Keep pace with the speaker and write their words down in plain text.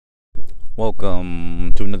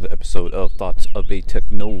Welcome to another episode of Thoughts of a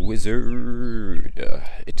Techno Wizard.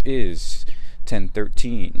 It is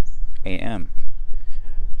 10:13 a.m.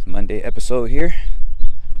 It's a Monday episode here.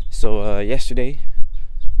 So yesterday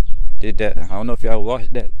did that. I don't know if y'all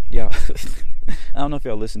watched that. Y'all, I don't know if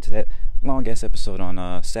y'all listened to that long ass episode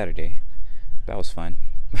on Saturday. That was fun.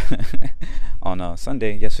 On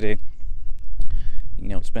Sunday yesterday,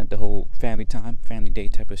 spent the whole family day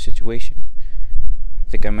type of situation.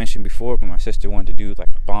 I think I mentioned before, but my sister wanted to do like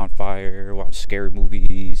a bonfire, watch scary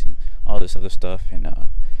movies, and all this other stuff, and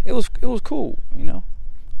it was cool,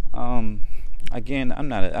 Again, I'm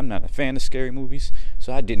not a fan of scary movies,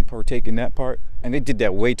 so I didn't partake in that part, and they did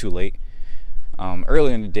that way too late.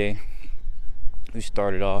 Earlier in the day, we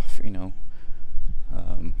started off,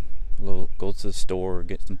 go to the store,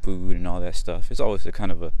 get some food, and all that stuff. It's always a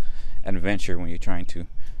kind of an adventure when you're trying to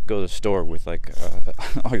go to the store with like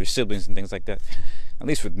all your siblings and things like that. At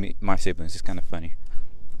least with my siblings, it's kind of funny.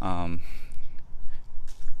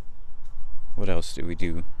 What else did we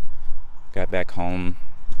do? Got back home,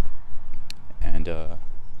 and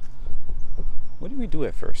what did we do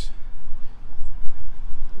at first?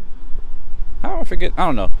 How do I forget? I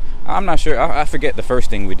don't know. I'm not sure. I forget the first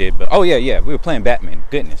thing we did, but yeah, we were playing Batman.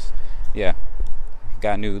 Goodness, yeah.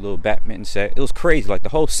 Got a new little badminton set. It was crazy. Like the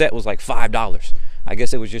whole set was like $5. I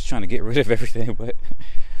guess it was just trying to get rid of everything, but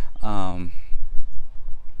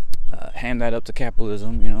hand that up to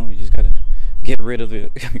capitalism. You just gotta get rid of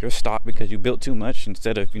your stock because you built too much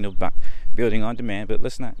instead of building on demand. But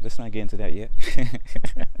let's not get into that yet.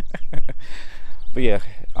 But yeah,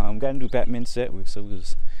 got a new badminton set. So we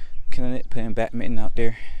was killing it playing badminton out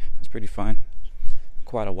there. It was pretty fun.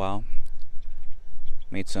 Quite a while.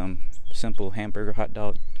 Made some simple hamburger, hot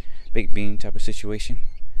dog, baked bean type of situation,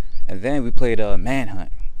 and then we played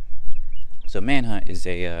Manhunt. So Manhunt is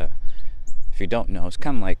a if you don't know, it's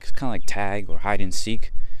kind of like tag or hide and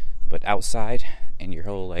seek, but outside in your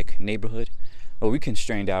whole like neighborhood. Well, we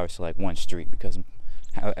constrained ours to like one street because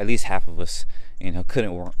at least half of us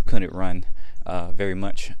couldn't run very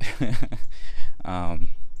much.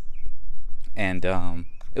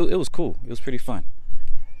 It was cool. It was pretty fun.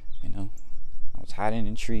 I was hiding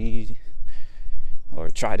in trees, or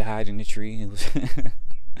tried to hide in the tree. It was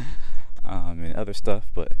and other stuff,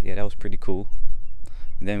 but yeah, that was pretty cool.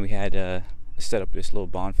 And then we had set up this little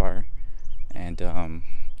bonfire, and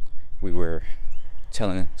we were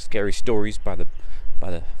telling scary stories by the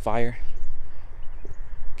fire,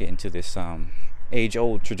 getting to this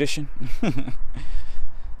age-old tradition.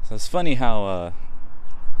 So it's funny how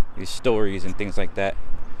these stories and things like that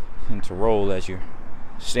tend to roll as you're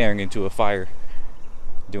staring into a fire,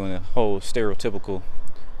 doing a whole stereotypical,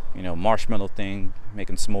 marshmallow thing,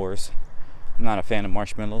 making s'mores. I'm not a fan of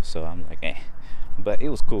marshmallows, so I'm like, but it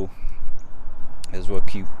was cool. It was real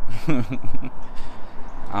cute. And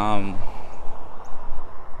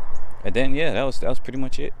then that was pretty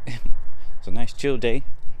much it. It's a nice chill day.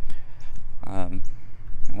 And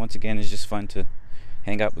once again, it's just fun to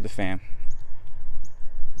hang out with the fam.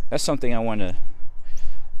 That's something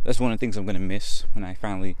that's one of the things I'm gonna miss when I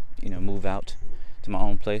finally, move out to my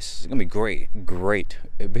own place. It's gonna be great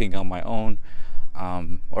being on my own,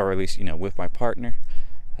 or at least, with my partner.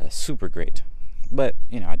 Super great. But,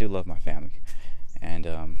 I do love my family, and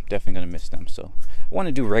definitely gonna miss them. So I want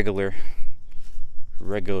to do regular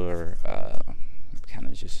kind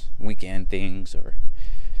of just weekend things, or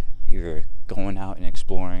either going out and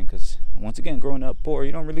exploring, because once again, growing up poor,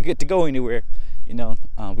 you don't really get to go anywhere.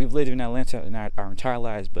 We've lived in Atlanta in our entire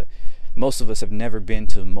lives, but most of us have never been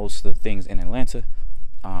to most of the things in Atlanta.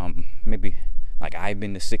 Maybe like I've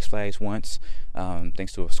been to Six Flags once,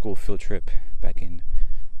 thanks to a school field trip back in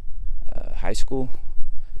high school,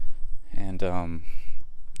 and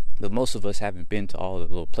but most of us haven't been to all the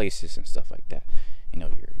little places and stuff like that.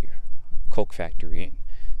 Your Coke factory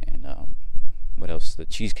and what else? The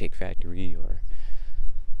Cheesecake Factory, or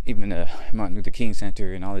even the Martin Luther King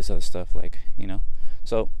Center and all this other stuff,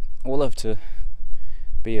 So I would love to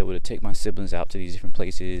be able to take my siblings out to these different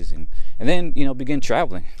places, and then begin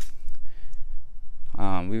traveling.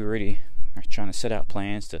 We already are trying to set out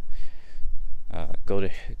plans to go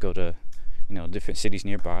to different cities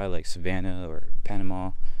nearby, like Savannah or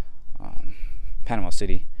Panama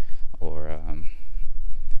City, or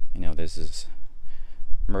there's this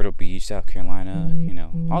Myrtle Beach, South Carolina,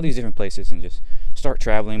 all these different places, and just start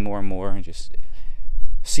traveling more and more, and just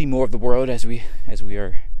see more of the world as we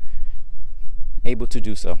are able to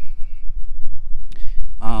do so.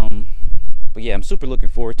 But yeah, I'm super looking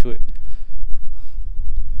forward to it.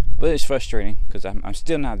 But it's frustrating because I'm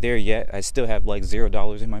still not there yet. I still have like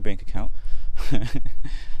 $0 in my bank account.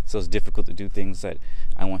 So it's difficult to do things that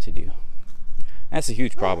I want to do. That's a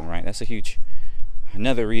huge problem, right? That's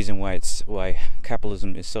another reason why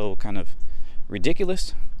capitalism is so kind of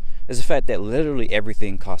ridiculous, is the fact that literally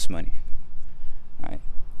everything costs money, right?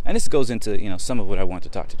 And this goes into some of what I want to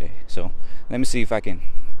talk today. So let me see if I can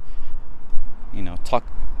talk,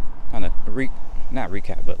 kind of not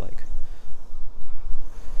recap, but like,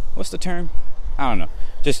 what's the term? I don't know.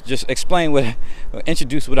 Just explain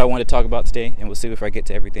introduce what I want to talk about today, and we'll see if I get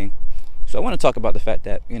to everything. So I want to talk about the fact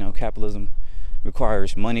that capitalism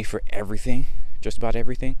requires money for everything, just about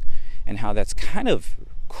everything, and how that's kind of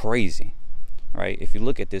crazy, right? If you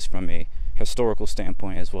look at this from a historical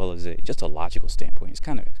standpoint as well as just a logical standpoint, it's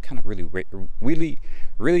kind of really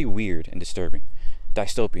weird and disturbing,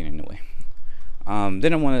 dystopian in a way.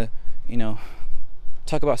 Then I want to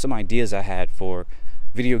talk about some ideas I had for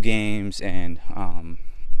video games and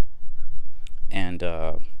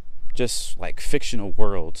just like fictional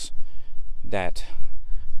worlds that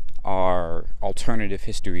are alternative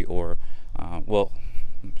history, or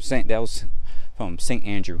that was from St.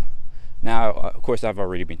 Andrew. Now, of course, I've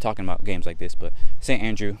already been talking about games like this, but St.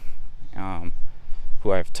 Andrew,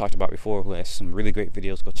 who I've talked about before, who has some really great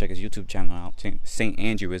videos, go check his YouTube channel out, St.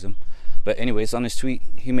 Andrewism. But anyways, on his tweet,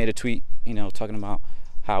 he made a tweet, talking about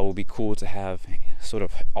how it would be cool to have sort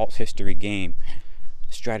of alt history game,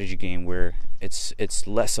 strategy game, where it's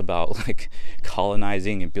less about like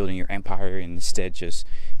colonizing and building your empire, and instead just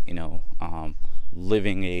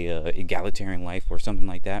living a egalitarian life or something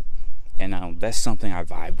like that. And that's something I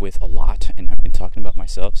vibe with a lot, and I've been talking about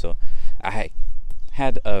myself. So I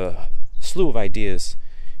had a slew of ideas,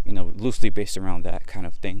 loosely based around that kind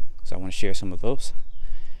of thing. So I want to share some of those.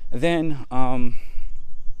 And then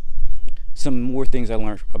some more things I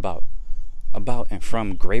learned about and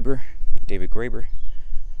from David Graeber,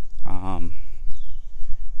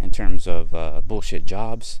 in terms of bullshit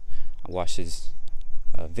jobs. I watched his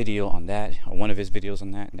video on that, or one of his videos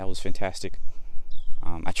on that, and that was fantastic.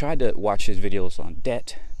 I tried to watch his videos on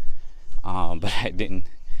debt, but I didn't.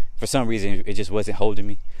 For some reason, it just wasn't holding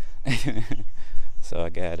me. So I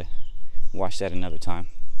gotta watch that another time.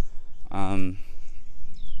 I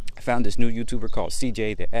found this new YouTuber called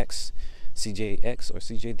CJX or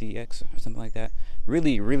CJDX or something like that.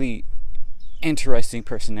 Really, really interesting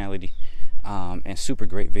personality, and super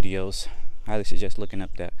great videos. Highly suggest looking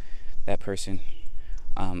up that person.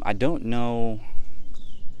 I don't know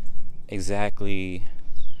exactly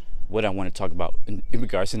what I want to talk about in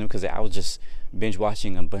regards to them, because I was just binge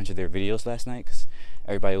watching a bunch of their videos last night because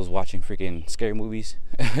everybody was watching freaking scary movies.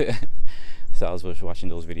 So I was watching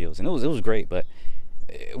those videos, and it was great, but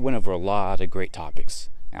it went over a lot of great topics.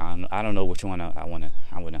 I don't know which one I want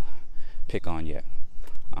to pick on yet,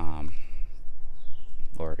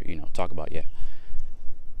 or talk about yet.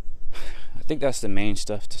 I think that's the main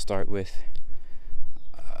stuff to start with.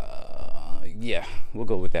 Yeah, we'll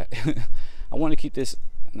go with that. I want to keep this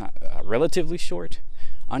not relatively short,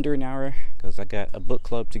 under an hour, because I got a book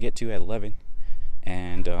club to get to at 11,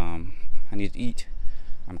 and I need to eat.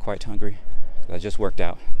 I'm quite hungry because I just worked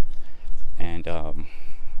out, and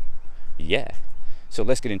yeah. So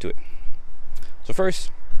let's get into it. So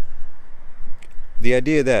first, the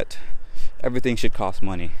idea that everything should cost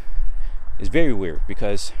money is very weird,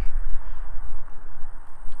 because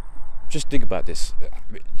just think about this.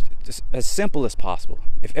 Just as simple as possible.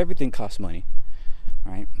 If everything costs money,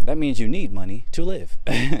 right, that means you need money to live.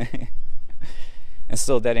 And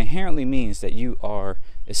so that inherently means that you are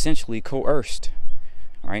essentially coerced,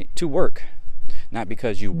 right, to work. Not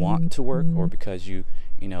because you want to work, or because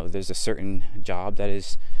there's a certain job that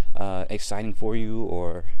is exciting for you,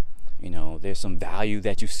 or there's some value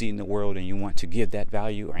that you see in the world and you want to give that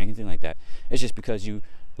value, or anything like that. It's just because you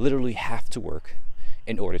literally have to work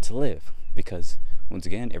in order to live, because once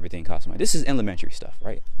again, everything costs money. This is elementary stuff,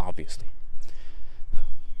 right? Obviously.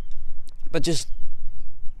 But just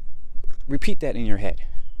repeat that in your head.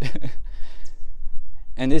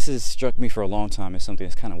 And this has struck me for a long time as something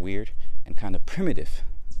that's kind of weird and kind of primitive,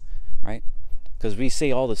 right? Because we say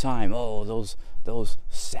all the time, oh, those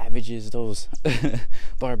savages, those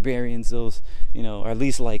barbarians, those, or at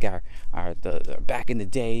least like our back in the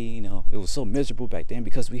day, it was so miserable back then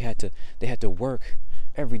because they had to work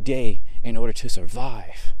every day in order to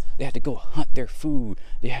survive. They had to go hunt their food.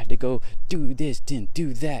 They had to go do this, then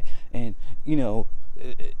do that. And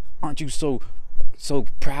aren't you so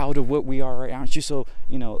proud of what we are, right? Aren't you so,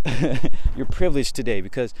 you're privileged today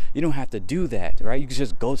because you don't have to do that, right? You can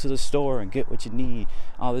just go to the store and get what you need,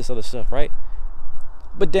 all this other stuff, right?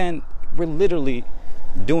 But then we're literally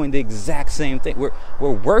doing the exact same thing.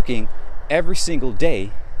 We're working every single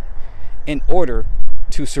day in order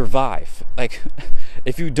to survive. Like,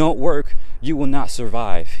 if you don't work, you will not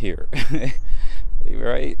survive here.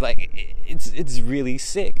 right? Like it's really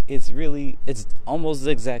sick. It's almost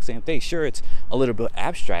the exact same thing. Sure, it's a little bit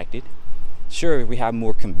abstracted. Sure, we have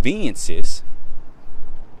more conveniences,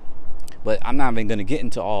 but I'm not even going to get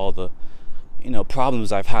into all the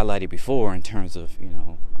problems I've highlighted before in terms of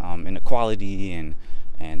inequality and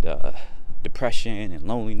depression and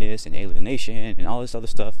loneliness and alienation and all this other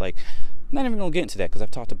stuff. Like, I'm not even going to get into that because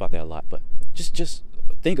I've talked about that a lot. But just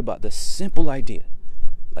think about the simple idea.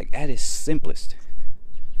 Like, at its simplest,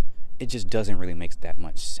 it just doesn't really make that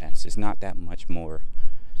much sense. It's not that much more,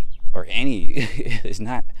 it's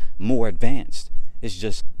not more advanced. It's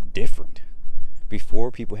just different.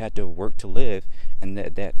 Before, people had to work to live, and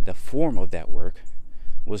that the form of that work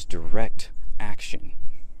was direct action,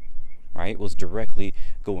 right? It was directly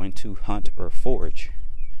going to hunt or forage,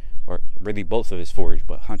 or really both of us forage,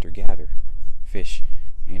 but hunt or gather, fish,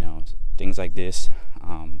 things like this,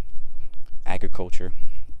 agriculture.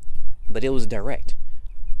 But it was direct.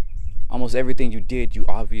 Almost everything you did, you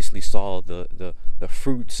obviously saw the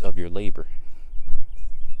fruits of your labor.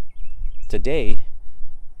 Today,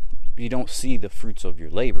 you don't see the fruits of your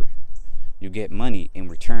labor. You get money in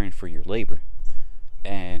return for your labor,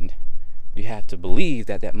 and you have to believe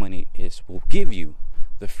that money will give you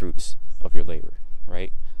the fruits of your labor,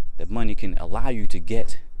 right? That money can allow you to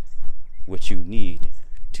get what you need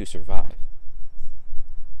to survive.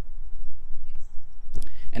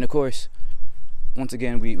 And of course, once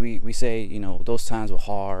again, we say, those times were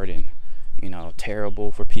hard and,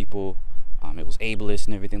 terrible for people. It was ableist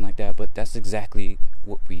and everything like that. But that's exactly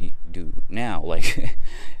what we do now. Like,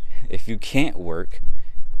 if you can't work,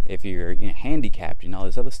 if you're handicapped and all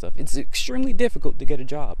this other stuff, it's extremely difficult to get a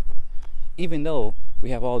job. Even though we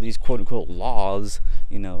have all these quote-unquote laws,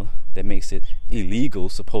 that makes it illegal,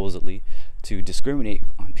 supposedly, to discriminate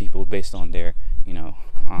on people based on their,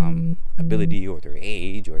 ability or their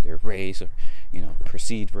age or their race or,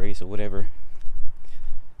 perceived race or whatever.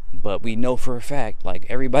 But we know for a fact, like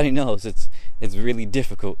everybody knows, it's really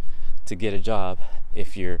difficult to get a job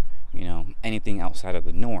if you're, anything outside of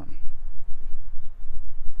the norm.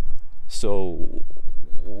 So,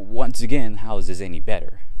 once again, how is this any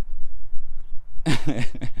better?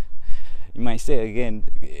 You might say, again,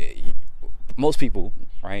 most people,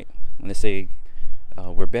 right, when they say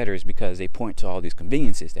we're better, is because they point to all these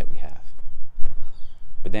conveniences that we have.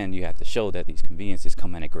 But then you have to show that these conveniences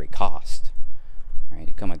come at a great cost, right?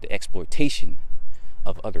 They come at the exploitation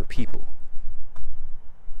of other people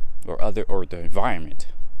or the environment,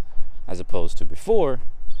 as opposed to before,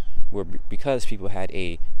 where because people had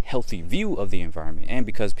a healthy view of the environment and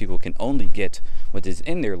because people can only get what is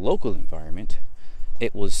in their local environment,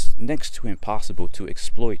 it was next to impossible to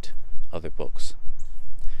exploit other folks.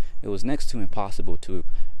 It was next to impossible to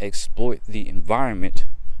exploit the environment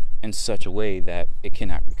in such a way that it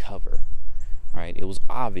cannot recover, right? It was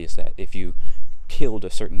obvious that if you killed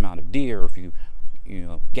a certain amount of deer, or if you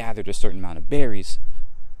gathered a certain amount of berries,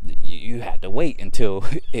 you had to wait until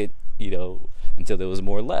until there was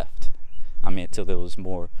more left. Until there was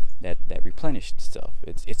more that replenished stuff.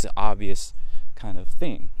 It's an obvious kind of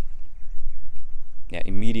thing. Yeah,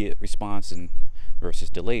 immediate response versus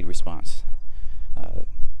delayed response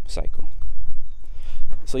cycle.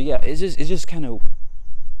 So yeah, it just kind of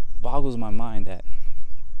boggles my mind that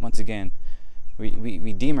once again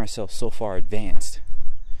we deem ourselves so far advanced,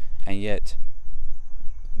 and yet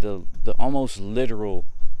the almost literal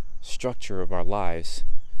structure of our lives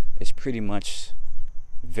is pretty much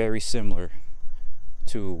very similar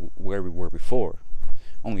to where we were before.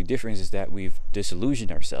 Only difference is that we've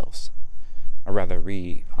disillusioned ourselves, or rather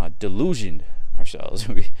delusioned ourselves.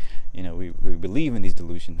 We believe in these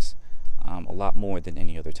delusions a lot more than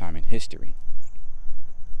any other time in history.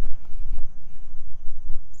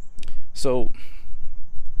 So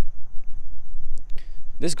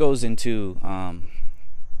this goes into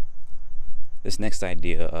this next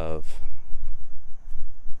idea of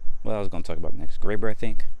what I was going to talk about next. Graeber, I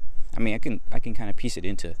think. I can kind of piece it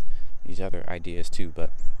into these other ideas too,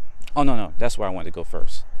 but no, that's where I wanted to go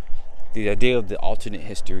first. The idea of the alternate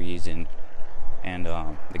histories and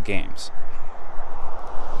the games.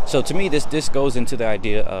 So to me, this goes into the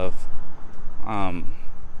idea of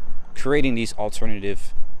creating these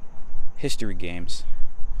alternative history games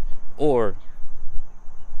or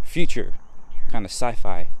future kind of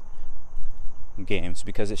sci-fi games,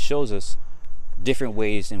 because it shows us different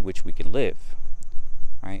ways in which we can live,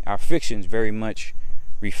 right? Our fictions very much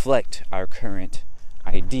reflect our current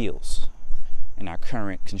ideals and our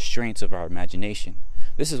current constraints of our imagination.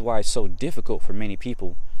 This is why it's so difficult for many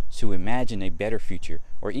people to imagine a better future,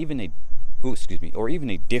 or even a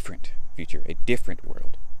different future, a different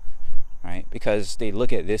world, right? Because they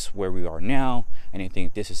look at this where we are now and they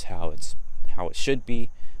think this is how it should be,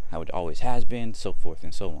 how it always has been, so forth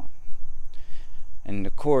and so on. And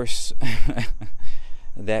of course,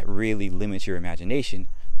 that really limits your imagination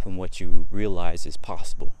from what you realize is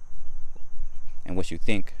possible and what you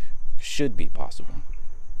think should be possible.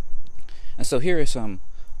 And so here is some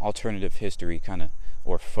alternative history kind of,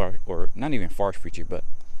 or not even far future, but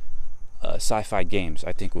sci-fi games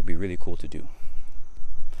I think would be really cool to do.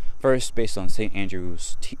 First, based on St.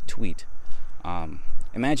 Andrew's tweet,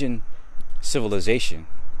 imagine Civilization,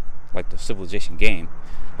 like the Civilization game,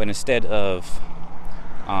 but instead of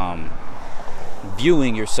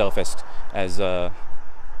viewing yourself as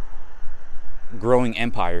growing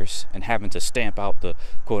empires and having to stamp out the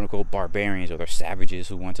quote-unquote barbarians or the savages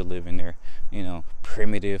who want to live in their,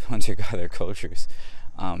 primitive hunter-gatherer cultures.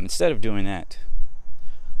 Instead of doing that,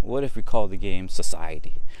 what if we call the game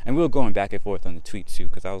Society? And we were going back and forth on the tweet too,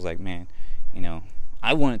 because I was like, man,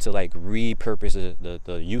 I wanted to repurpose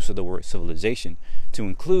the use of the word civilization to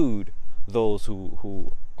include those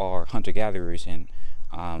who are hunter-gatherers and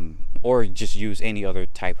or just use any other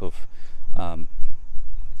type of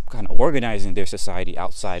kind of organizing their society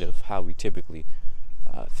outside of how we typically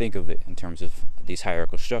think of it in terms of these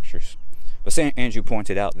hierarchical structures. But St. Andrew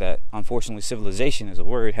pointed out that unfortunately civilization as a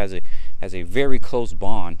word has a very close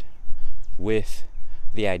bond with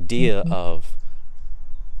the idea of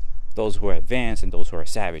those who are advanced and those who are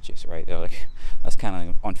savages, right? That's kind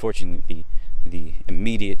of unfortunately the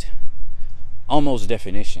immediate almost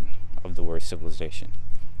definition of the word civilization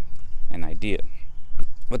and idea.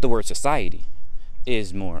 But the word society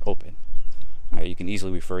is more open. Right? You can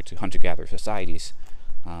easily refer to hunter-gatherer societies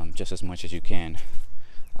just as much as you can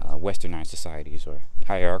westernized societies or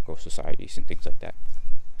hierarchical societies and things like that.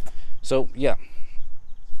 So yeah,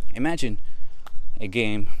 imagine a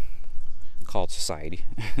game called Society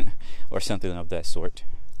or something of that sort,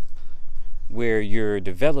 where you're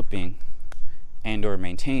developing and or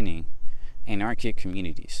maintaining anarchic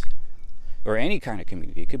communities, or any kind of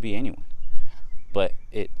community. It could be anyone, but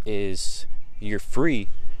you're free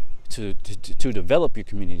to develop your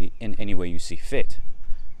community in any way you see fit,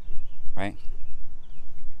 right?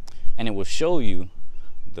 And it will show you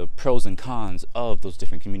the pros and cons of those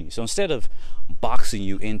different communities. So instead of boxing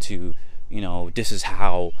you into, this is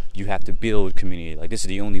how you have to build community, like this is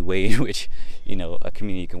the only way in which, a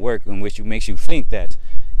community can work, in which it makes you think that,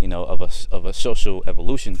 of a social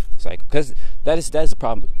evolution cycle, because that is the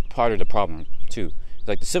problem, part of the problem too.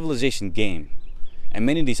 Like the Civilization game and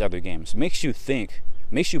many of these other games makes you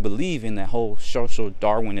believe in that whole social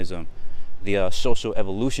Darwinism, the social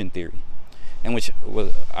evolution theory, and which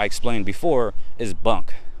I explained before is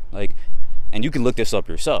bunk. And you can look this up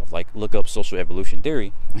yourself. Look up social evolution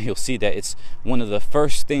theory, and you'll see that it's one of the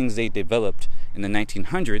first things they developed in the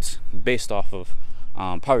 1900s,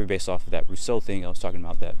 probably based off of that Rousseau thing I was talking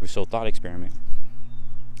about, that Rousseau thought experiment,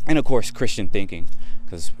 and of course Christian thinking,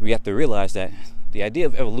 because we have to realize that the idea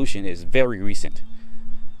of evolution is very recent.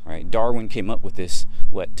 Right? Darwin came up with this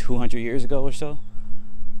 200 years ago or so,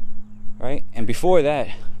 right? And before that,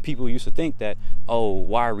 people used to think that,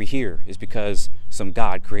 why are we here? It's because some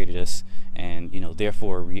God created us, and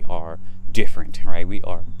therefore we are different, right? We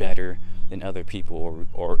are better than other people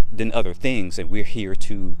or than other things, and we're here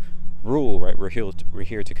to rule, right? We're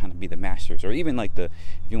here to kind of be the masters, or even if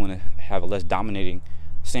you want to have a less dominating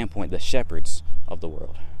standpoint, the shepherds of the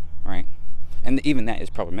world, right? And even that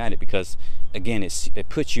is problematic because, again, it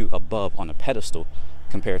puts you above on a pedestal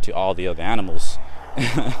compared to all the other animals.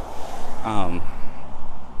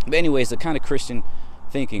 But anyways, the kind of Christian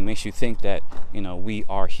thinking makes you think that, we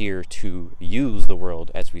are here to use the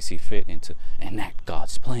world as we see fit and to enact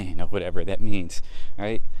God's plan, or whatever that means,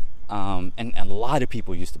 right? And a lot of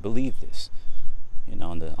people used to believe this,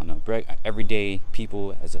 on the everyday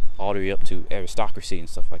people, all the way up to aristocracy and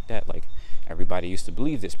stuff like that. Everybody used to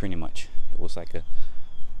believe this pretty much. It was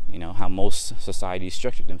how most societies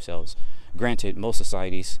structured themselves. Granted, most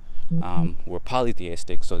societies were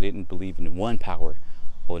polytheistic, so they didn't believe in one power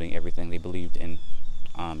holding everything. They believed in,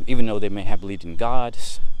 even though they may have believed in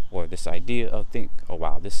gods, or this idea of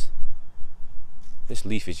this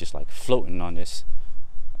leaf is just floating on this.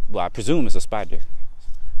 Well, I presume it's a spider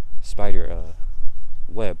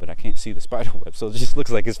web, but I can't see the spider web, so it just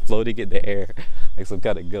looks like it's floating in the air like some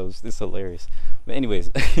kind of ghost. It's hilarious. But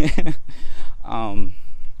anyways,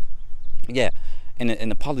 yeah, in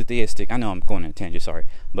the polytheistic, I know I'm going on a tangent, sorry,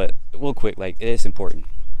 but real quick, it is important.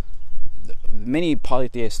 Many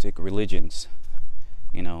polytheistic religions,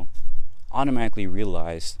 automatically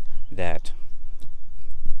realize that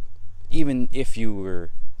even if you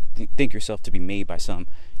think yourself to be made by some,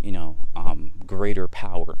 greater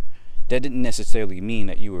power, that didn't necessarily mean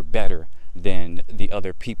that you were better than the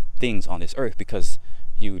other things on this earth, because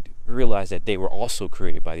you realize that they were also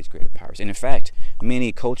created by these greater powers. And in fact,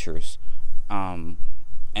 many cultures, and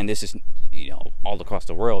this is, all across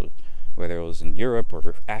the world, whether it was in Europe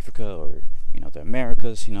or Africa or, the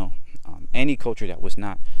Americas, any culture that was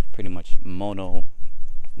not pretty much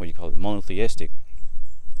monotheistic,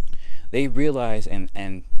 they realized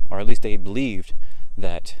or at least they believed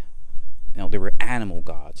that, there were animal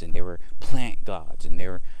gods and there were plant gods, and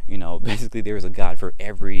there were, basically there was a god for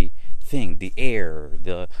everything, the air,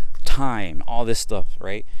 the time, all this stuff,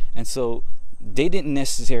 right? And so they didn't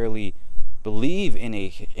necessarily believe in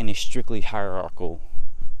a strictly hierarchical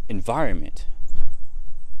environment,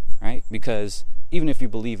 right? Because even if you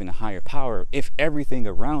believe in a higher power, if everything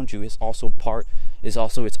around you is also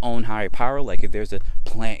its own higher power, like if there's a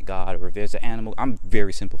plant god or if there's an animal, I'm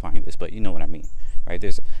very simplifying this, but you know what I mean, right?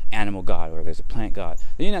 There's an animal god or there's a plant god.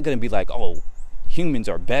 Then you're not going to be like, oh, humans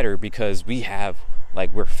are better because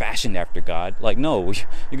we're fashioned after God. Like, no,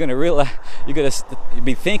 you're going to realize, you're going to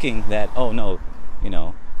be thinking that, oh no,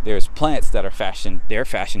 there's plants that are they're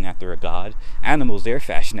fashioned after a god. Animals, they're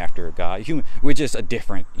fashioned after a god. We're just a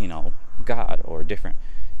different, god, or a different,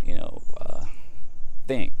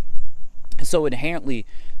 thing. And so it inherently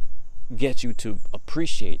gets you to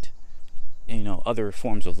appreciate, other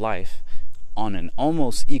forms of life on an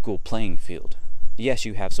almost equal playing field. Yes,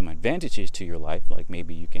 you have some advantages to your life, like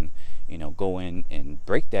maybe you can, go in and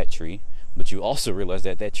break that tree, but you also realize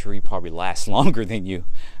that tree probably lasts longer than you,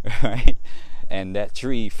 right? And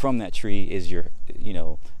from that tree is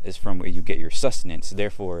is from where you get your sustenance.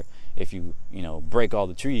 Therefore, if you, break all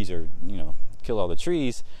the trees or, kill all the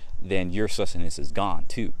trees, then your sustenance is gone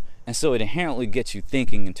too. And so it inherently gets you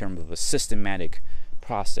thinking in terms of a systematic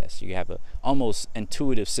process. You have a almost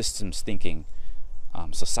intuitive systems thinking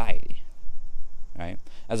society, right?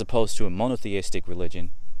 As opposed to a monotheistic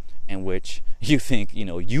religion in which you think,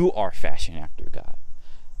 you are fashioned after God,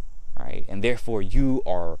 right? And therefore you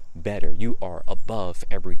are better. You are above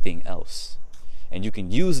everything else. And you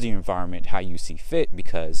can use the environment how you see fit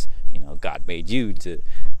because, God made you to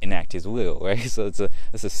enact his will, right? So it's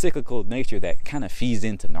a cyclical nature that kind of feeds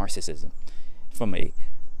into narcissism from a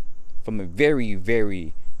very,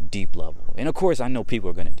 very deep level. And of course, I know people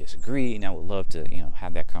are going to disagree, and I would love to,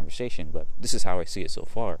 have that conversation, but this is how I see it so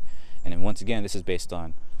far. And then once again, this is based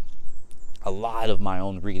on a lot of my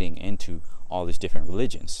own reading into all these different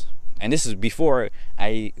religions. And this is before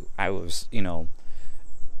I was,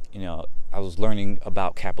 I was learning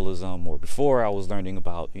about capitalism, or before I was learning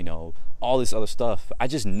about, all this other stuff. I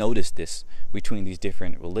just noticed this between these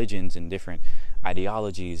different religions and different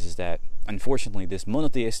ideologies, is that unfortunately this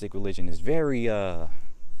monotheistic religion is very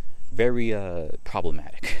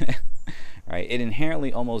problematic, right? It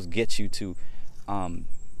inherently almost gets you to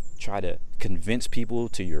try to convince people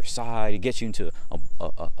to your side. It gets you into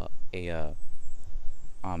a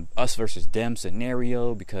us versus them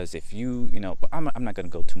scenario, because if but I'm not going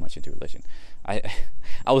to go too much into religion. I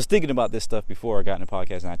was thinking about this stuff before I got in the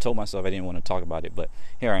podcast, and I told myself I didn't want to talk about it, but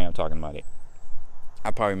here I am talking about it.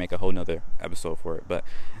 I'll probably make a whole nother episode for it, but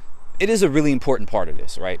it is a really important part of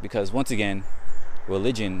this, right? Because once again,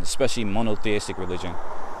 religion, especially monotheistic religion,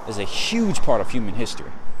 is a huge part of human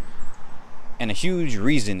history, and a huge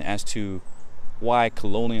reason as to why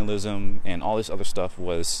colonialism and all this other stuff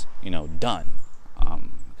was, done.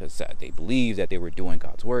 Because they believed that they were doing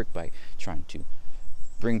God's work by trying to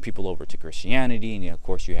bring people over to Christianity. And of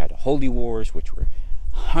course, you had the Holy Wars, which were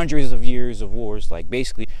hundreds of years of wars. Like,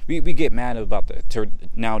 basically, we get mad about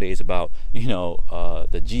nowadays about the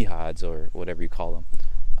jihads, or whatever you call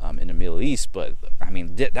them, in the Middle East. But I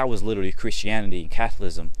mean, that was literally Christianity and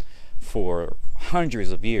Catholicism for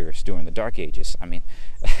hundreds of years during the Dark Ages. I mean,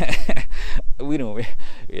 we don't.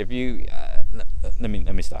 If you let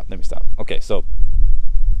me stop. Okay, so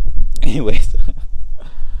anyways,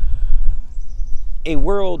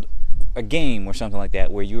 a game or something like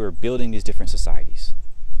that, where you are building these different societies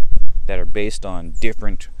that are based on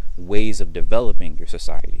different ways of developing your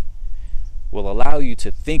society, will allow you to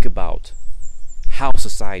think about how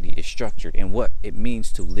society is structured and what it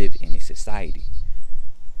means to live in a society,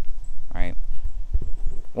 right?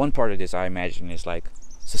 One part of this, I imagine, is like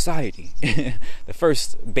society. The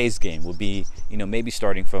first base game will be, maybe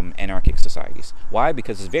starting from anarchic societies. Why?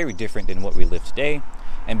 Because it's very different than what we live today,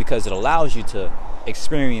 and because it allows you to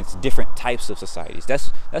experience different types of societies.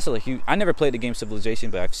 That's a huge. I never played the game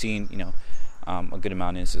Civilization, but I've seen, a good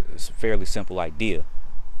amount. It's a fairly simple idea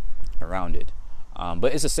around it.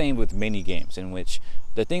 But it's the same with many games, in which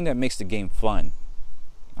the thing that makes the game fun,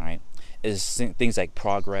 right, is things like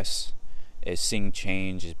progress, is seeing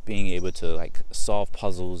change, is being able to like solve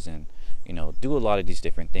puzzles and do a lot of these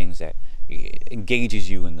different things that engages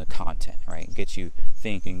you in the content, right? Gets you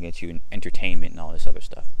thinking, gets you in entertainment and all this other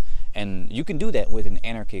stuff. And you can do that with an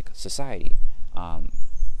anarchic society, or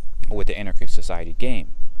with the anarchic society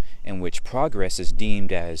game, in which progress is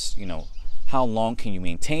deemed as, how long can you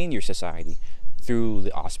maintain your society through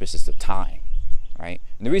the auspices of time, right?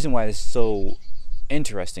 And the reason why this is so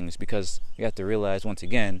interesting is because you have to realize, once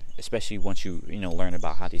again, especially once you learn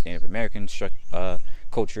about how these Native American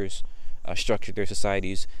cultures structured their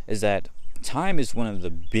societies, is that time is one of the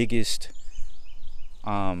biggest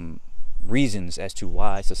reasons as to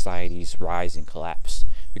why societies rise and collapse.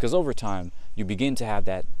 Because over time, you begin to have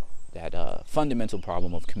that fundamental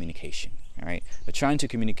problem of communication, right? But trying to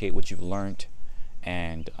communicate what you've learned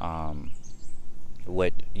and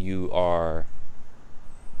what you are,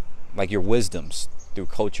 like your wisdoms through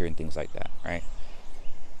culture and things like that, right?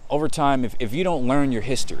 Over time, if you don't learn your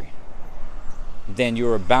history, then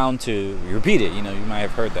you're bound to repeat it. You might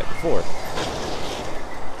have heard that before.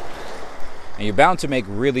 And you're bound to make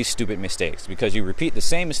really stupid mistakes because you repeat the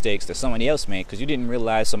same mistakes that somebody else made because you didn't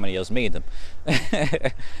realize somebody else made them.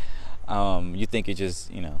 You think you're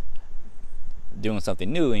just, doing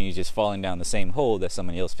something new and you're just falling down the same hole that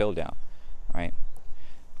somebody else fell down, right?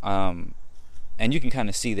 And you can kind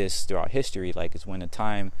of see this throughout history. Like, it's when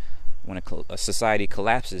a society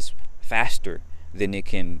collapses faster than it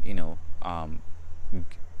can,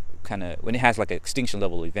 when it has like an extinction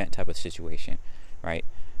level event type of situation, right?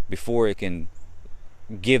 Before it can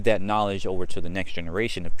give that knowledge over to the next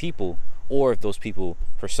generation of people, or if those people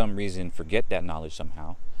for some reason forget that knowledge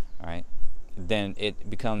somehow, right? Then it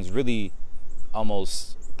becomes really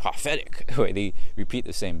almost prophetic, where they repeat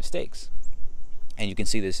the same mistakes. And you can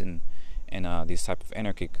see this in these type of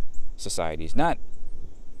anarchic societies, not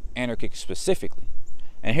anarchic specifically.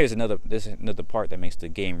 And here's another part that makes the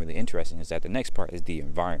game really interesting, is that the next part is the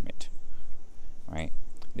environment, right?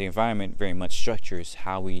 The environment very much structures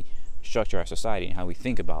how we structure our society and how we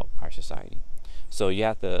think about our society. So you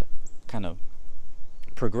have to kind of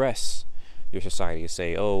progress your society to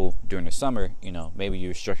say, during the summer, maybe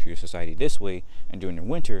you structure your society this way, and during the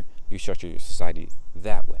winter, you structure your society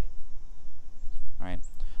that way, right?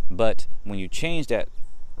 But when you change that,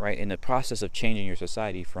 right, in the process of changing your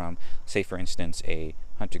society from, say, for instance, a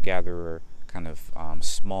hunter-gatherer kind of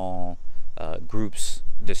small groups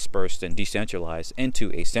dispersed and decentralized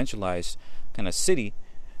into a centralized kind of city,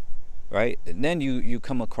 right? And then you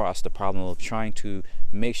come across the problem of trying to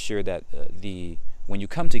make sure that when you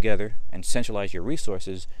come together and centralize your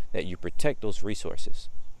resources, that you protect those resources,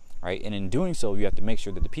 right? And in doing so, you have to make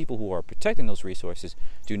sure that the people who are protecting those resources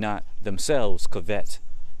do not themselves covet,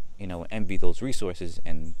 envy those resources,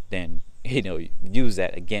 and then use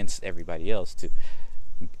that against everybody else to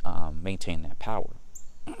maintain that power.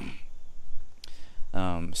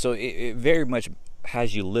 So it very much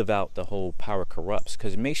has you live out the whole power corrupts,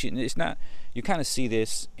 because it makes you, it's not, you kind of see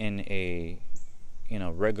this in a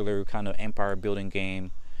regular kind of empire building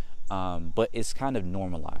game, but it's kind of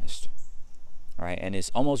normalized, right? And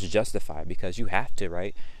it's almost justified because you have to,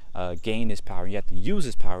 right, gain this power. You have to use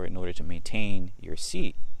this power in order to maintain your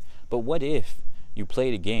seat. But what if you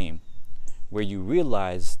played a game where you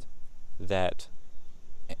realized that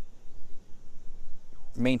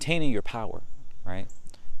maintaining your power, right,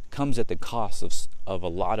 comes at the cost of a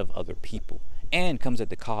lot of other people, and comes at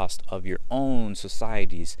the cost of your own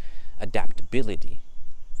society's adaptability,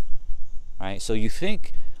 right? So you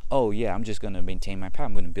think, oh yeah, I'm just going to maintain my power,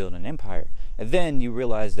 I'm going to build an empire, and then you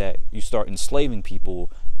realize that you start enslaving people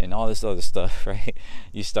and all this other stuff, right?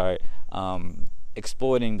 You start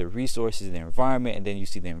exploiting the resources of the environment, and then you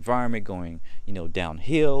see the environment going,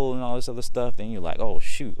 downhill and all this other stuff. Then you're like, oh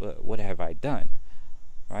shoot, what have I done,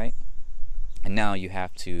 right? And now you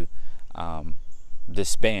have to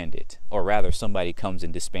disband it, or rather somebody comes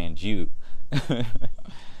and disbands you.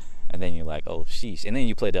 And then you're like, oh sheesh. And then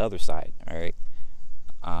you play the other side, all right,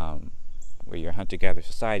 where you're hunter-gatherer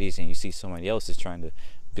societies and you see somebody else is trying to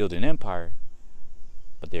build an empire,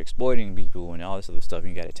 but they're exploiting people and all this other stuff, and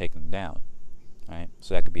you got to take them down, right?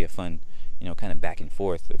 So that could be a fun, kind of back and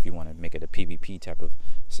forth if you want to make it a PvP type of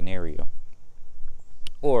scenario.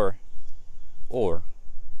 Or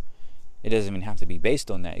it doesn't even have to be based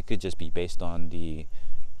on that. It could just be based on the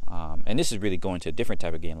and this is really going to a different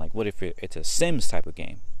type of game. Like, what if it's a Sims type of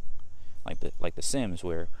game, like the Sims,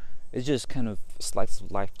 where it's just kind of slice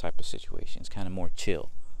of life type of situation. It's kind of more chill,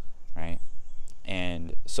 right?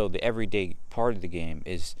 And so the everyday part of the game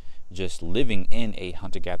is just living in a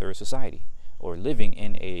hunter-gatherer society, or living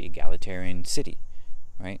in a egalitarian city,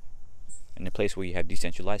 right? In a place where you have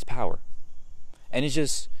decentralized power. And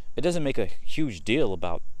it doesn't make a huge deal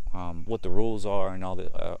about what the rules are and all the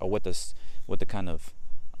or what the kind of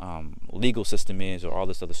legal system is, or all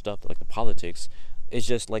this other stuff, like the politics. It's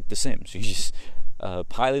just like The Sims. You just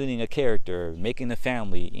piloting a character, making a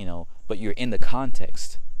family, but you're in the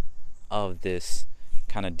context of this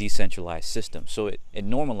kind of decentralized system. So it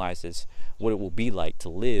normalizes what it will be like to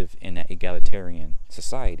live in that egalitarian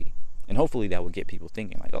society. And hopefully that will get people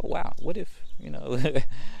thinking like, oh wow, what if,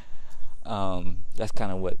 that's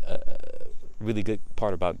kind of what a really good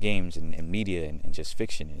part about games and media and just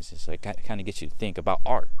fiction is. It's like kind of gets you to think about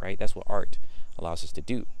art, right? That's what art allows us to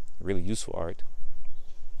do. Really useful art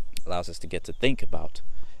allows us to get to think about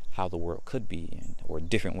how the world could be, or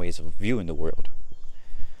different ways of viewing the world.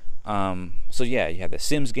 So yeah, you have the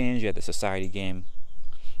Sims games, you have the society game.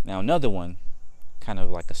 Now another one, kind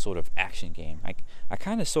of like a sort of action game. I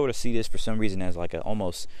kind of sort of see this for some reason as like a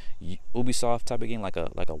almost Ubisoft type of game, like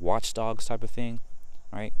a Watch Dogs type of thing,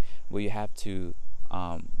 right? Where you have to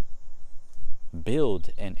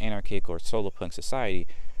build an anarchic or solarpunk society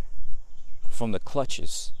from the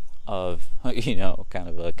clutches of kind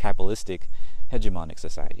of a capitalistic hegemonic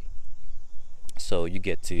society. So you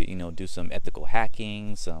get to do some ethical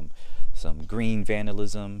hacking, some green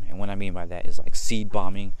vandalism, and what I mean by that is like seed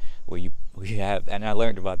bombing, where we have, and I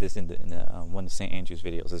learned about this in the one of St. Andrews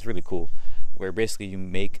videos. It's really cool, where basically you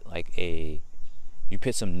make you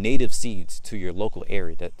put some native seeds to your local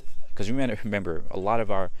area, that because remember a lot of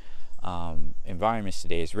our environments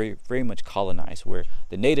today is very, very much colonized, where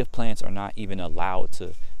the native plants are not even allowed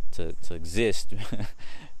to exist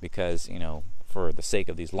because for the sake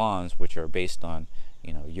of these lawns, which are based on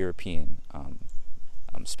European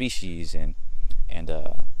species, and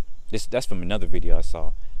that's from another video I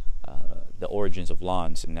saw, the origins of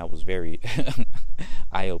lawns, and that was very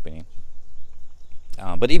eye-opening.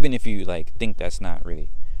 But even if you think that's not really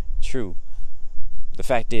true, the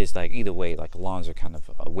fact is, either way, lawns are kind of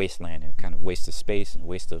a wasteland, and kind of waste of space and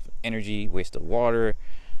waste of energy, waste of water,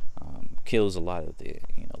 kills a lot of the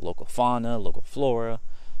local fauna, local flora.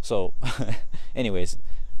 So anyways,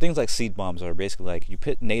 things like seed bombs are basically you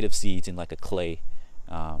put native seeds in a clay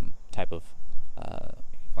type of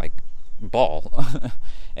ball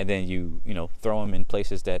and then you throw them in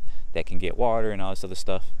places that can get water and all this other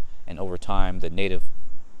stuff, and over time the native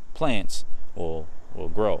plants will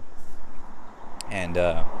grow. And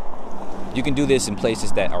you can do this in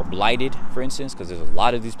places that are blighted, for instance, because there's a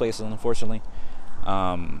lot of these places, unfortunately.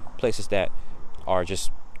 Places that are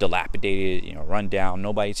just dilapidated, run down.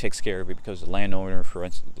 Nobody takes care of it because the landowner, for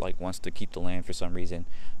instance, wants to keep the land for some reason,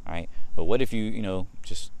 right? But what if you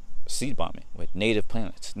just seed bomb it with native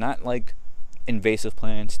plants, not invasive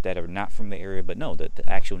plants that are not from the area, but no, the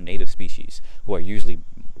actual native species who are usually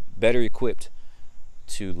better equipped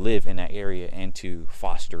to live in that area and to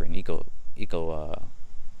foster an ecosystem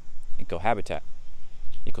habitat.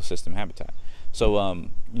 So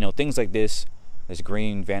things like this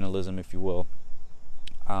green vandalism, if you will,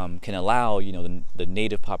 can allow the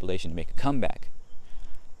native population to make a comeback,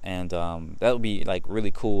 and that would be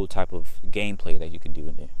really cool type of gameplay that you can do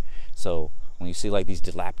in there. So when you see these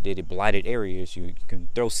dilapidated, blighted areas, you can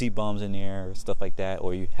throw seed bombs in there, stuff like that,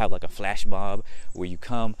 or you have a flash mob where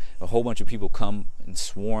a whole bunch of people come and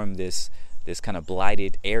swarm this kind of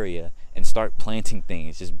blighted area and start planting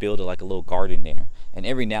things. Just build a little garden there, and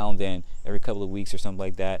every now and then, every couple of weeks or something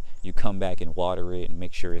like that, you come back and water it and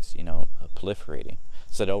make sure it's proliferating,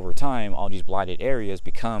 so that over time all these blighted areas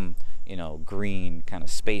become green kind of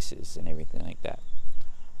spaces and everything like that.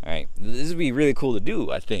 All right, this would be really cool to do.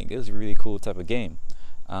 I think it's a really cool type of game,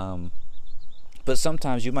 but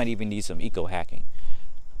sometimes you might even need some eco hacking.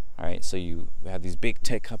 All right, so you have these big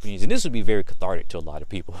tech companies, and this would be very cathartic to a lot of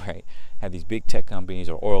people, right? Have these big tech companies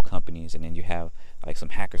or oil companies, and then you have some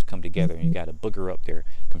hackers come together, and you got to booger up their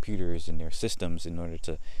computers and their systems in order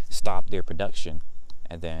to stop their production,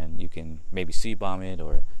 and then you can maybe seed bomb it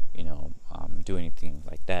or do anything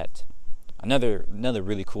like that. Another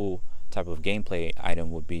really cool type of gameplay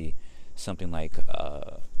item would be something like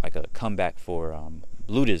a comeback for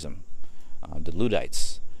Ludism, the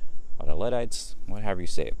Luddites or the Luddites, whatever you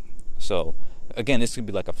say it. So again, this could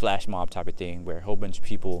be a flash mob type of thing where a whole bunch of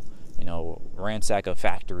people ransack a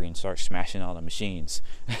factory and start smashing all the machines.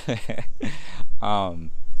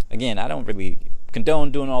 Again, I don't really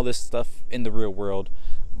condone doing all this stuff in the real world.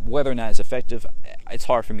 Whether or not it's effective, it's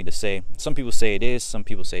hard for me to say. Some people say it is, some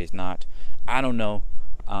people say it's not. I don't know.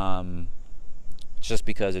 Just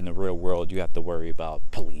because in the real world you have to worry about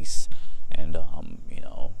police and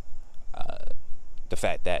the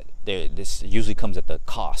fact that this usually comes at the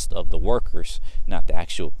cost of the workers, not the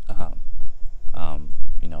actual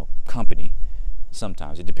company.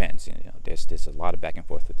 Sometimes it depends. There's a lot of back and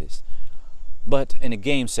forth with this. But in a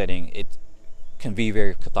game setting, it can be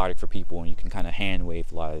very cathartic for people, and you can kind of hand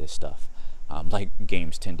wave a lot of this stuff, like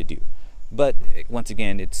games tend to do. But once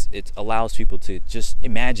again, it allows people to just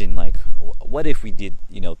imagine, like, what if we did,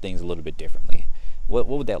 things a little bit differently? What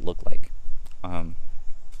would that look like?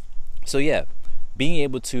 So yeah, being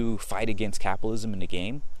able to fight against capitalism in the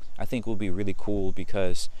game, I think will be really cool,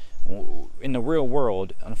 because in the real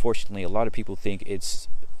world, unfortunately, a lot of people think it's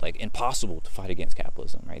like impossible to fight against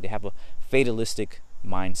capitalism, right? They have a fatalistic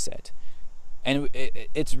mindset. And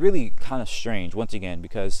it's really kind of strange, once again,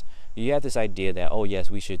 because you have this idea that, oh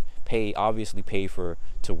yes, we should obviously pay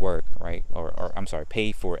to work, right? Or I'm sorry,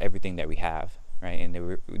 pay for everything that we have, right?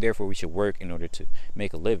 And therefore we should work in order to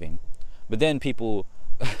make a living. But then people,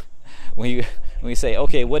 when you say,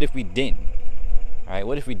 okay, what if we didn't, right?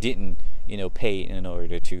 What if we didn't, pay in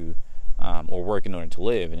order to, or work in order to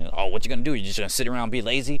live? And then, oh, what you gonna do? You're just gonna sit around and be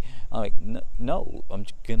lazy? I'm like, no, I'm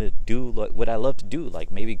just gonna do what I love to do, like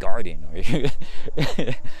maybe garden, or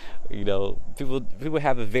people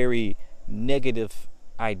have a very negative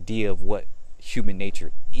idea of what human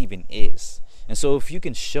nature even is. And so if you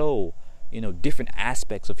can show, different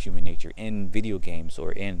aspects of human nature in video games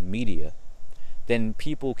or in media, then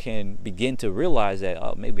people can begin to realize that,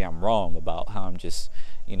 oh, maybe I'm wrong about how I'm just,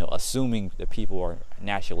 assuming that people are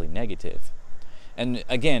naturally negative. And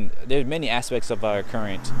again, there's many aspects of our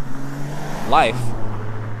current life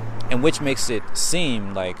and which makes it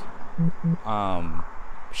seem like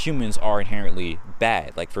humans are inherently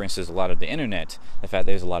bad. Like, for instance, a lot of the internet, the fact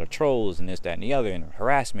there's a lot of trolls and this, that, and the other, and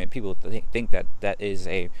harassment, people think that is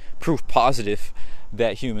a proof positive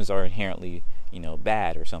that humans are inherently,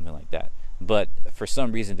 bad or something like that. But for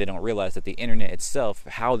some reason, they don't realize that the internet itself,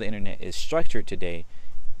 how the internet is structured today,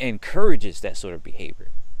 encourages that sort of behavior,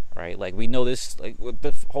 right? Like, we know this, like with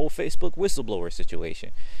the whole Facebook whistleblower situation.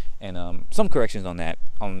 And some corrections on that.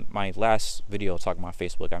 On my last video talking about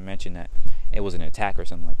Facebook, I mentioned that it was an attack or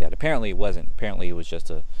something like that. Apparently it wasn't. Apparently it was just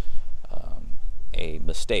a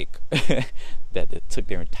mistake that it took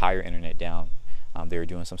their entire internet down. They were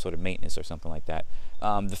doing some sort of maintenance or something like that.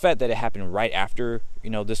 The fact that it happened right after,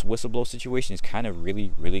 this whistleblower situation is kind of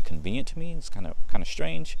really, really convenient to me. It's kind of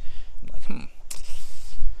strange. I'm like,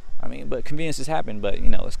 I mean, but conveniences happen, but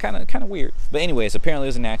it's kind of weird. But anyways, apparently it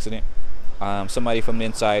was an accident. Somebody from the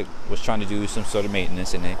inside was trying to do some sort of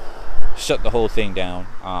maintenance, and they shut the whole thing down.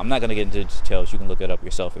 I'm not going to get into details. You can look it up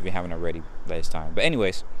yourself if you haven't already by this time. But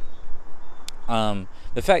anyways, the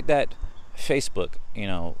fact that Facebook,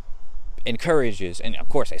 encourages, and of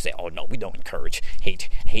course they say, oh no, we don't encourage hate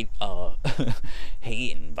hate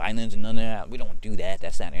and violence and none of that. We don't do that.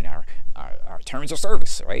 That's not in our terms of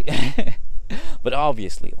service, right? But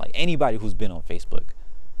obviously, like, anybody who's been on Facebook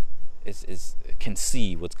can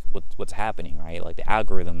see what's happening, right? Like the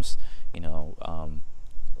algorithms,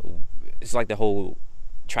 it's like the whole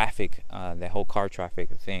traffic, that whole car traffic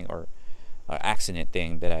thing or accident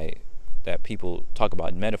thing that people talk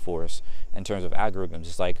about in metaphors in terms of algorithms.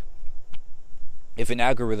 It's like, if an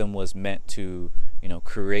algorithm was meant to,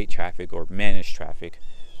 create traffic or manage traffic,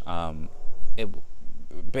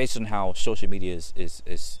 based on how social media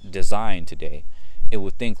is designed today, it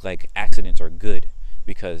would think like accidents are good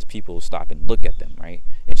because people stop and look at them, right?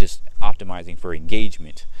 It's just optimizing for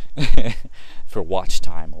engagement, for watch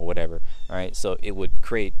time or whatever, right? So it would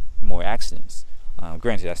create more accidents.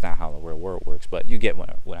 Granted, that's not how the real world works, but you get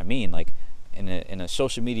what I mean. Like, in a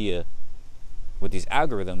social media, with these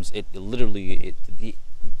algorithms,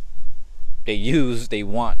 they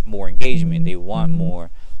want more engagement, they want more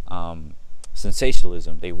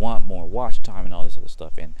sensationalism, they want more watch time and all this other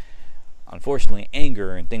stuff. And unfortunately,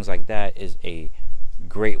 anger and things like that is a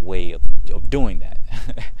great way of doing that,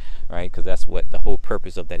 right? Because that's what the whole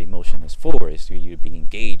purpose of that emotion is for, is for you to be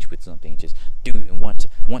engaged with something, just do and want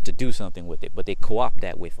to do something with it. But they co-opt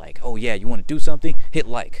that with, like, oh yeah, you want to do something, hit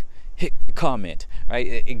like, hit comment, right?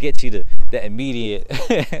 It gets you to that immediate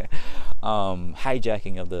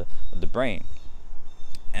hijacking of the brain.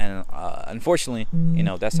 And unfortunately,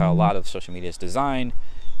 that's how a lot of social media is designed.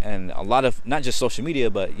 And a lot of, not just social media,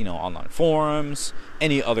 but online forums,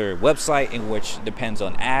 any other website in which depends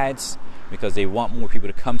on ads, because they want more people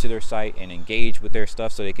to come to their site and engage with their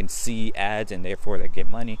stuff so they can see ads and therefore they get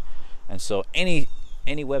money. And so any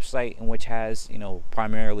website in which has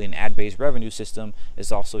primarily an ad-based revenue system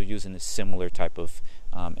is also using a similar type of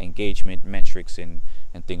engagement metrics and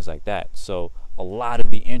things like that. So a lot of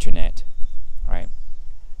the internet, right,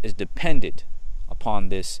 is dependent upon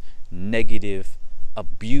this negative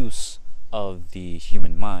abuse of the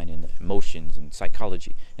human mind and the emotions and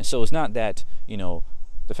psychology. And so it's not that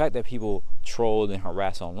the fact that people troll and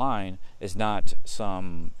harass online is not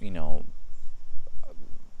some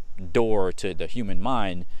door to the human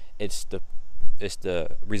mind. It's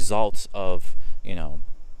the results of, you know,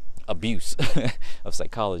 abuse of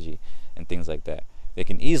psychology and things like that. There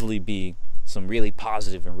can easily be some really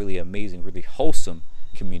positive and really amazing, really wholesome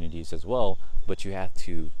communities as well, but you have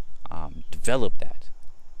to develop that,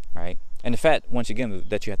 right? And the fact, once again,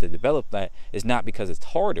 that you have to develop that is not because it's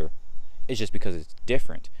harder, it's just because it's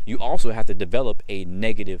different. You also have to develop a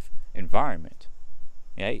negative environment.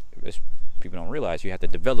 Yeah, people don't realize you have to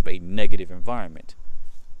develop a negative environment.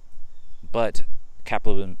 But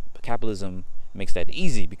capitalism makes that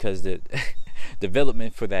easy because the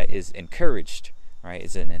development for that is encouraged, right?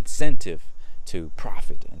 It's an incentive to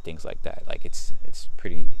profit and things like that. Like it's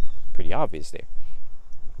pretty obvious there.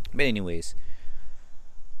 But anyways,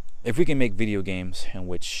 if we can make video games in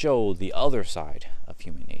which show the other side of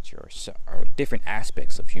human nature, or different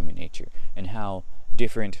aspects of human nature, and how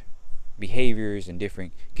different behaviors and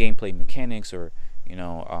different gameplay mechanics, or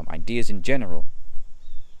ideas in general,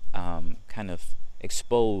 kind of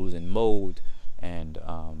expose and mold and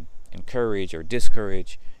encourage or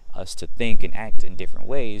discourage us to think and act in different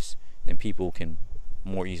ways, then people can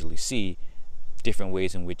more easily see different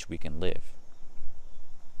ways in which we can live.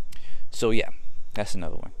 So yeah, that's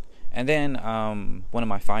another one. And then one of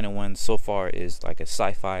my final ones so far is like a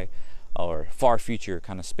sci-fi or far future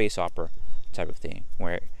kind of space opera type of thing,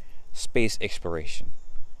 where space exploration.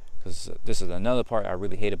 Because this is another part I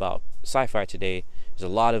really hate about sci-fi today, is a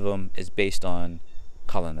lot of them is based on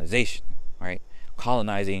colonization, right?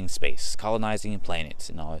 Colonizing space, colonizing planets,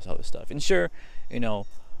 and all this other stuff. And sure, you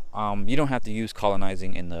don't have to use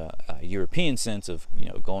colonizing in the European sense of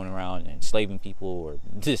going around and enslaving people or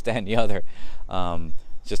this, that, and the other.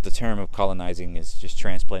 Just the term of colonizing is just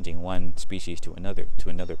transplanting one species to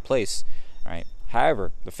another place, right?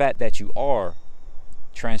 However, the fact that you are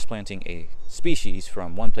transplanting a species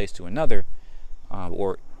from one place to another,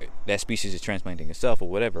 or that species is transplanting itself or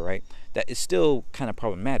whatever, right? That is still kind of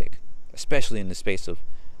problematic, especially in the space of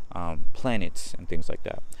planets and things like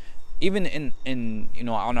that. Even in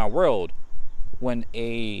on our world, when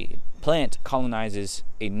a plant colonizes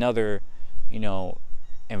another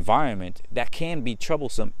environment, that can be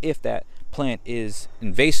troublesome if that plant is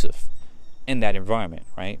invasive in that environment,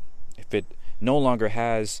 right? If it no longer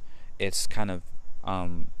has its kind of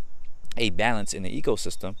a balance in the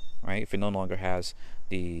ecosystem, right? If it no longer has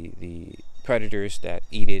the predators that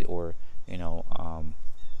eat it, or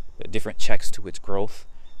the different checks to its growth,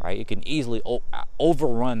 right? It can easily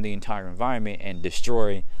overrun the entire environment and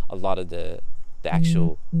destroy a lot of the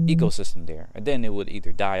actual ecosystem there, and then it would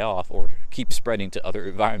either die off or keep spreading to other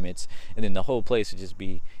environments, and then the whole place would just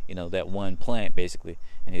be that one plant basically,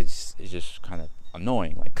 and it's just kind of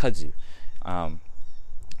annoying, like kudzu.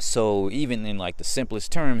 So even in like the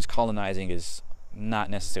simplest terms, colonizing is not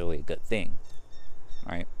necessarily a good thing,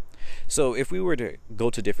 right? So if we were to go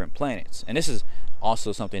to different planets, and this is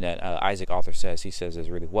also something that Isaac Arthur says, he says is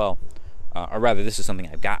really well, or rather this is something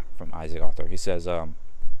I got from Isaac Arthur. He says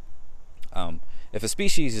if a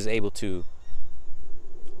species is able to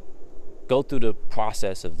go through the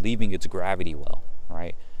process of leaving its gravity well,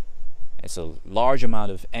 right? It's a large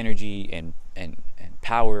amount of energy and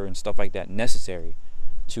power and stuff like that necessary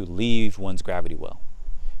to leave one's gravity well.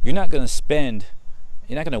 You're not going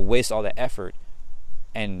to waste all that effort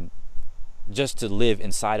and just to live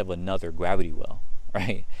inside of another gravity well,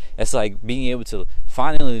 right? It's like being able to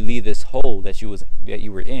finally leave this hole that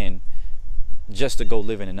you were in, just to go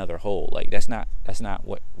live in another hole. Like that's not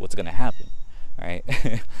what's going to happen, right?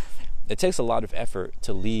 It takes a lot of effort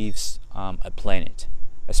to leave a planet,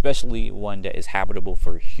 especially one that is habitable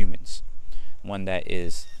for humans, one that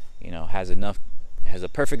is has a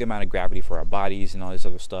perfect amount of gravity for our bodies and all this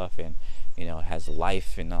other stuff, and has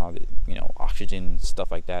life and all the oxygen,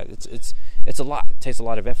 stuff like that. It's a lot. It takes a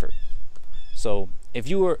lot of effort. So if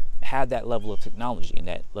you had that level of technology and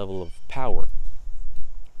that level of power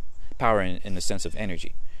in the sense of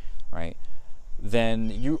energy, right, then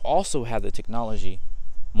you also have the technology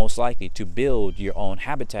most likely to build your own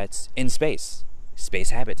habitats in space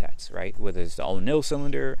habitats, right? Whether it's the O'Neill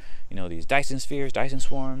cylinder, these Dyson spheres, Dyson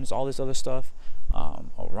swarms, all this other stuff,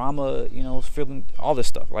 Orama, filling all this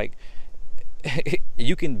stuff. Like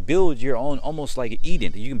you can build your own, almost like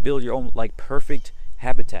Eden. You can build your own like perfect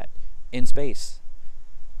habitat in space.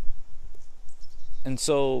 And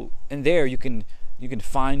so in there you can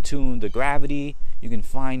fine-tune the gravity, you can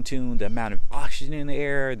fine-tune the amount of oxygen in the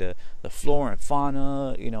air, the flora and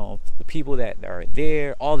fauna, the people that are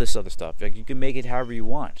there, all this other stuff. Like you can make it however you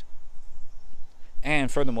want.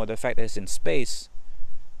 And furthermore, the fact that it's in space,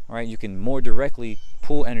 right, you can more directly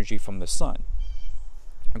pull energy from the sun.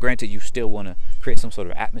 Granted, you still want to create some sort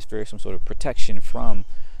of atmosphere, some sort of protection from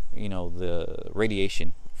the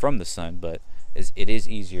radiation from the sun, but it is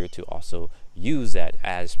easier to also use that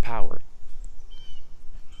as power.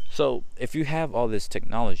 So if you have all this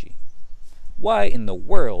technology, why in the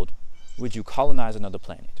world would you colonize another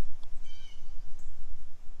planet?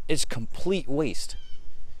 It's complete waste.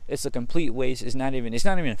 It's a complete waste. It's not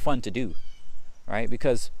even fun to do, right?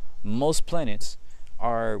 Because most planets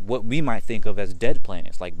are what we might think of as dead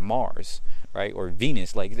planets, like Mars, right, or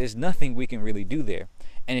Venus. Like, there's nothing we can really do there.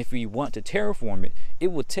 And if we want to terraform it,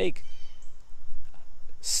 it will take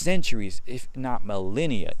centuries, if not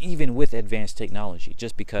millennia, even with advanced technology,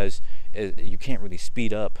 just because you can't really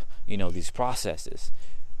speed up, these processes.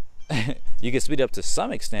 You can speed up to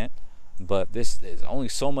some extent, but there's only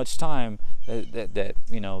so much time that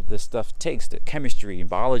this stuff takes, that chemistry and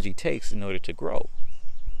biology takes in order to grow.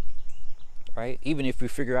 Right? Even if we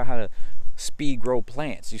figure out how to speed grow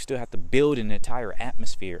plants, you still have to build an entire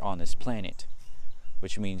atmosphere on this planet,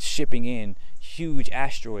 which means shipping in huge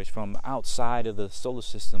asteroids from outside of the solar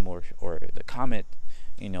system or the comet,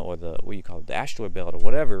 or the asteroid belt or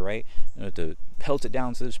whatever, right? To pelt it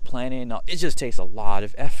down to this planet. No, it just takes a lot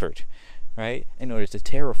of effort, right, in order to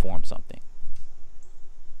terraform something.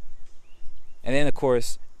 And then, of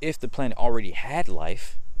course, if the planet already had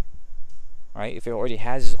life, right, if it already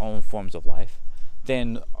has its own forms of life,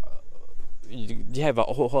 then you have a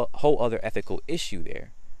whole other ethical issue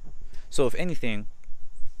there. So if anything,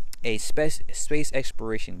 a space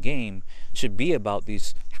exploration game should be about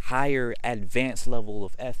these higher advanced level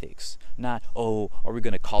of ethics, not, are we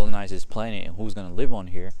going to colonize this planet and who's going to live on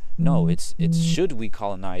here? No, it's should we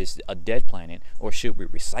colonize a dead planet, or should we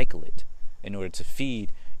recycle it in order to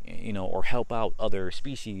feed, or help out other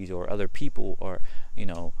species or other people, or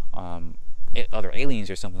other aliens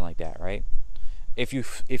or something like that, right? If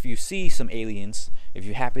you see some aliens, if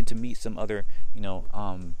you happen to meet some other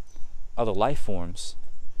other life forms,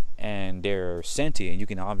 and they're sentient, you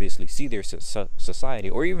can obviously see their society,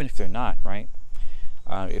 or even if they're not, right?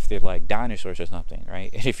 If they're like dinosaurs or something,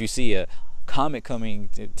 right? And if you see a comet coming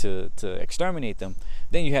to exterminate them,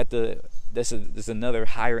 then you have to. This is another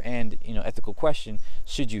higher end, ethical question: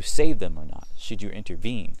 should you save them or not? Should you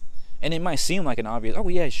intervene? And it might seem like an obvious,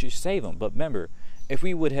 you should save them. But remember, if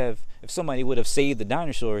somebody would have saved the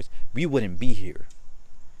dinosaurs, we wouldn't be here.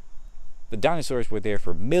 The dinosaurs were there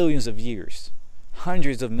for millions of years,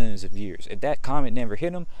 hundreds of millions of years. If that comet never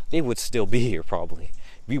hit them, they would still be here probably.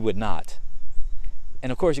 We would not.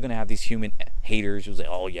 And of course, you're gonna have these human haters who say,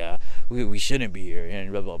 we shouldn't be here,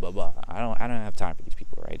 and blah blah blah blah. I don't have time for these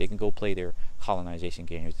people, right? They can go play their colonization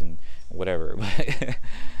games and whatever.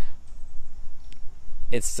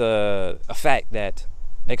 It's a fact that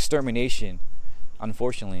extermination,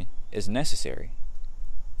 unfortunately, is necessary.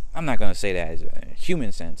 I'm not going to say that as a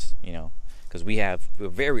human sense, because we're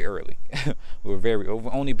very early. We've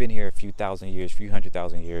only been here a few thousand years, few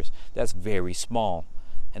 100,000 years. That's very small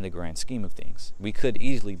in the grand scheme of things. We could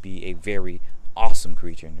easily be a very awesome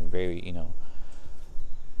creature, and very,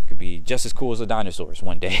 could be just as cool as the dinosaurs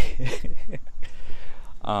one day.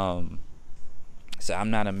 So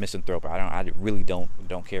I'm not a misanthrope. I really don't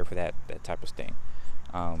care for that type of thing.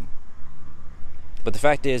 But the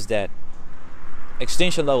fact is that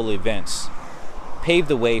extinction level events pave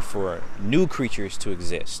the way for new creatures to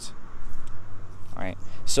exist. All right.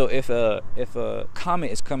 So if a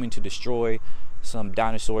comet is coming to destroy some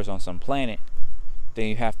dinosaurs on some planet, then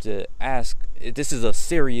you have to ask. This is a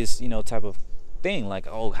serious, type of thing. Like,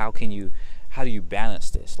 how do you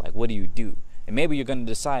balance this? Like, what do you do? And maybe you're going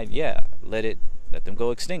to decide, let them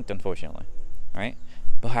go extinct, unfortunately, right?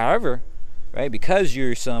 But however, right, because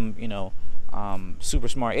you're some, super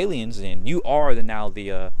smart aliens, and you are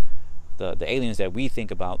the aliens that we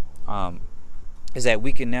think about, is that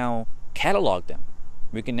we can now catalog them.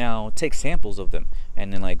 We can now take samples of them,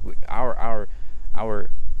 and then our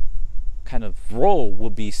kind of role will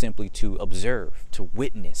be simply to observe, to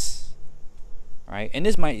witness. Right? And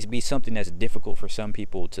this might be something that's difficult for some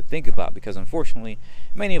people to think about, because unfortunately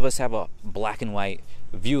many of us have a black and white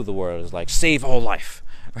view of the world. It's like, save all life,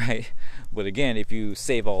 right? But again, if you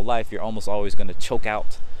save all life, you're almost always going to choke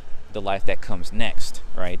out the life that comes next,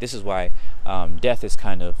 right? This is why death is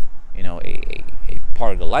kind of a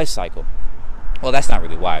part of the life cycle. Well, that's not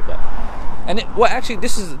really why, but actually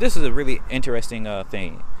this is a really interesting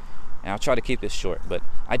thing, and I'll try to keep this short. But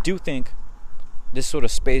I do think this sort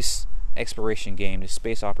of space exploration game, this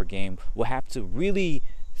space opera game, will have to really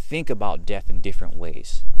think about death in different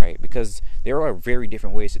ways, right? Because there are very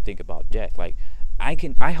different ways to think about death. Like, I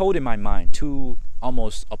hold in my mind two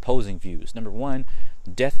almost opposing views. Number one,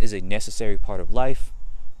 death is a necessary part of life,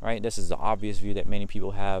 right? This is the obvious view that many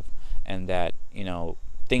people have, and that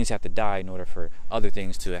things have to die in order for other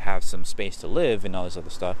things to have some space to live and all this other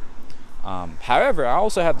stuff. However, I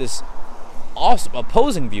also have this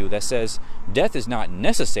opposing view that says death is not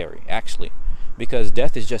necessary, actually, because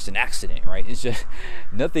death is just an accident, right? It's just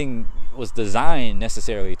nothing was designed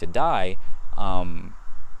necessarily to die. And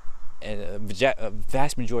a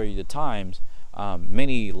vast majority of the times,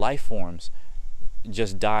 many life forms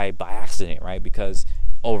just die by accident, right? Because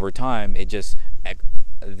over time, it just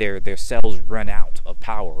their cells run out of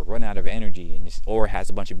power, run out of energy, and or has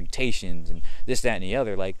a bunch of mutations and this, that, and the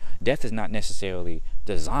other. Like, death is not necessarily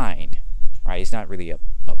designed, right? It's not really a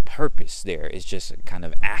purpose there. It's just a kind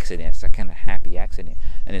of accident. It's a kind of happy accident,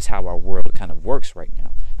 and it's how our world kind of works right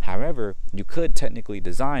now. However, you could technically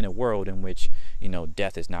design a world in which,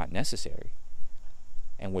 death is not necessary,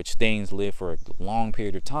 in which things live for a long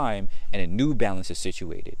period of time and a new balance is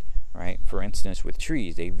situated, right? For instance, with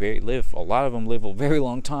trees, a lot of them live a very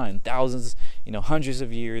long time, thousands, hundreds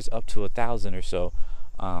of years, up to 1,000 or so,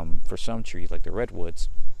 for some trees like the redwoods.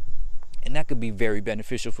 And that could be very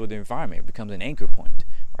beneficial for the environment. It becomes an anchor point,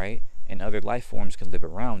 right? And other life forms can live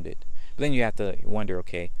around it. But then you have to wonder,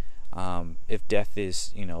 okay, if death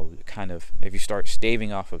is, if you start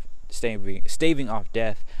staving off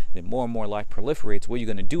death, then more and more life proliferates. What are you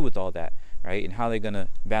going to do with all that, right? And how are they going to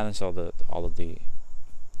balance all of the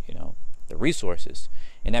the resources?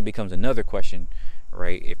 And that becomes another question,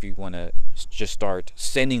 right? If you want to just start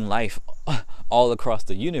sending life all across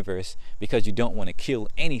the universe because you don't want to kill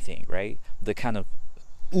anything, right? The kind of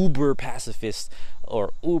uber pacifists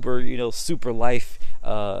or uber super lifers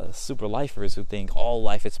who think all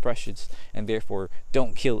life is precious and therefore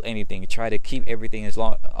don't kill anything, try to keep everything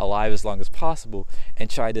alive as long as possible, and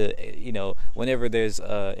try to whenever there's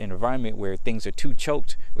an environment where things are too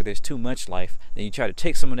choked, where there's too much life, then you try to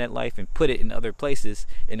take some of that life and put it in other places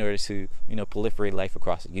in order to proliferate life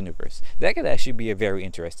across the universe. That could actually be a very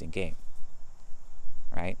interesting game,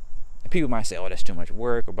 right? People might say, oh, that's too much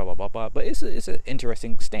work, or blah, blah, blah, blah. But it's an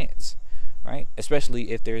interesting stance, right? Especially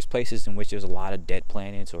if there's places in which there's a lot of dead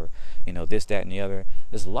planets, or, this, that, and the other.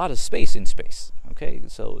 There's a lot of space in space, okay?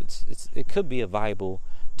 So it could be a viable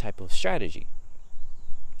type of strategy.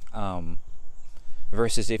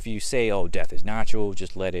 Versus if you say, oh, death is natural,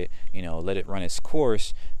 just let it run its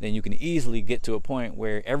course, then you can easily get to a point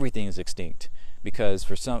where everything is extinct. Because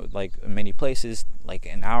for some, like many places, like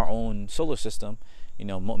in our own solar system,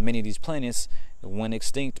 many of these planets went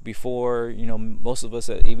extinct before, most of us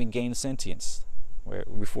even gained sentience.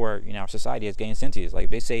 Before, our society has gained sentience. Like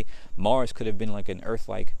they say Mars could have been like an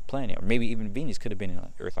Earth-like planet, or maybe even Venus could have been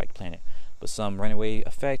an Earth-like planet. But some runaway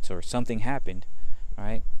effect or something happened,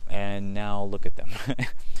 right? And now look at them.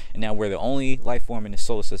 And now we're the only life form in the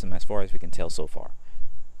solar system as far as we can tell so far,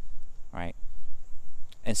 right?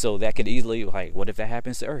 And so that could easily, like, what if that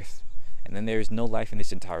happens to Earth? And then there's no life in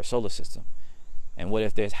this entire solar system. And what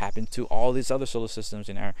if this happened to all these other solar systems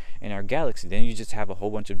in our galaxy? Then you just have a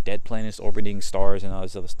whole bunch of dead planets orbiting stars and all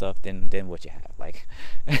this other stuff. Then what you have, like,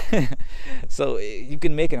 so you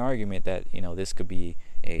can make an argument that this could be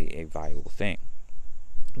a viable thing.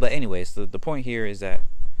 But anyways, the point here is that,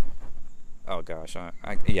 oh gosh,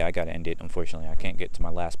 I gotta end it. Unfortunately, I can't get to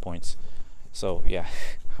my last points. So yeah,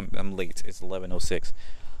 I'm late. It's 11:06.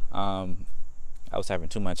 I was having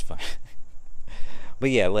too much fun. But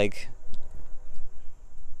yeah, like,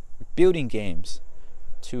 building games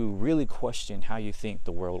to really question how you think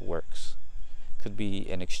the world works could be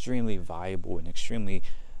an extremely viable and extremely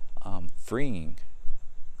freeing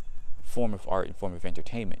form of art and form of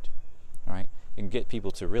entertainment, right? And get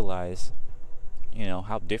people to realize,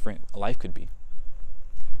 how different life could be.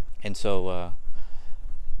 And so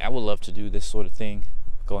I would love to do this sort of thing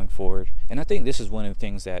going forward. And I think this is one of the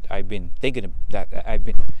things that I've been thinking of, that I've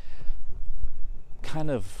been kind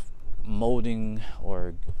of molding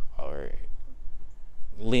or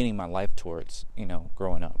leaning my life towards,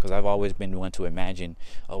 growing up. Because I've always been one to imagine,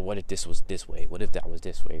 oh, what if this was this way? What if that was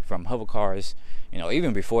this way? From hover cars,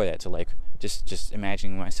 even before that, to like just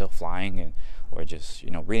imagining myself flying, or just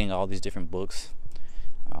reading all these different books,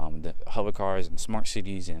 the hover cars and smart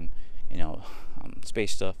cities and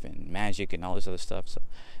space stuff and magic and all this other stuff. So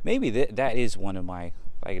maybe that is one of my,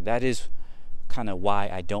 like, that is kind of why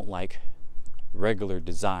I don't like regular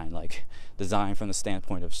design, like design from the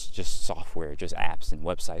standpoint of just software, just apps and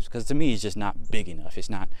websites, because to me it's just not big enough. It's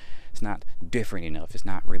not different enough. It's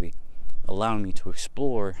not really allowing me to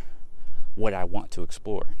explore what I want to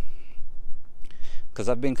explore. Because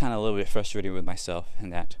I've been kind of a little bit frustrated with myself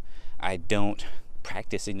in that I don't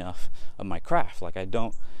practice enough of my craft. Like, I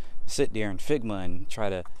don't sit there in Figma and try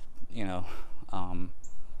to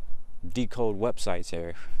decode websites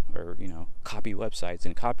or copy websites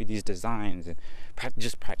and copy these designs and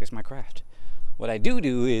just practice my craft. What I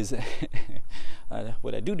do is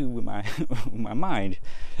what I do with my with my mind.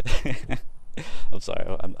 I'm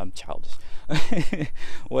sorry, I'm childish.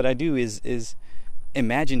 What I do is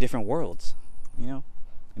imagine different worlds,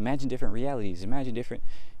 imagine different realities, imagine different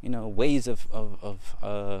ways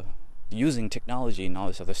of using technology and all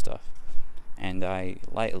this other stuff. And I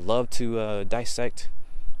love to dissect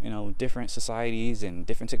different societies and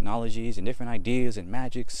different technologies and different ideas and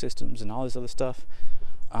magic systems and all this other stuff.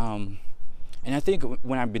 And I think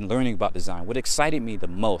when I've been learning about design, what excited me the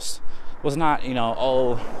most was not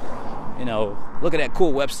look at that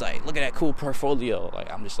cool website, look at that cool portfolio.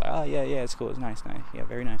 Like, I'm just like, oh yeah, it's cool, it's nice, yeah,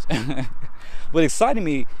 very nice. What excited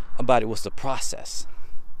me about it was the process,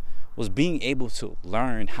 was being able to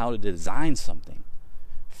learn how to design something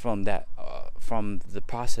from that, from the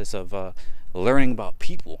process of learning about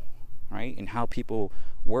people, right, and how people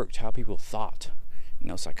worked, how people thought,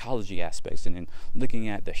 psychology aspects, and then looking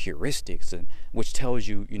at the heuristics, and which tells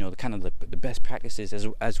you, the kind of the best practices,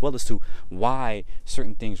 as well as to why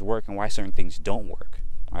certain things work and why certain things don't work,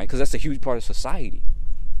 right? Because that's a huge part of society.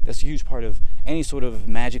 That's a huge part of any sort of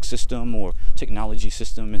magic system or technology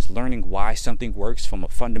system, is learning why something works from a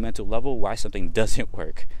fundamental level, why something doesn't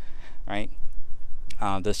work, right?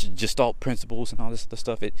 The Gestalt principles and all this other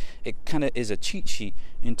stuff, it kind of is a cheat sheet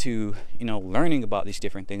into learning about these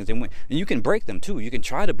different things, and you can break them too. You can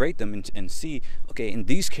try to break them and see, okay, in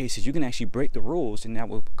these cases you can actually break the rules, and that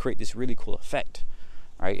will create this really cool effect,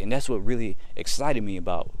 right? And that's what really excited me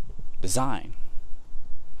about design,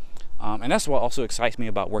 and that's what also excites me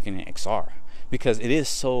about working in XR, because it is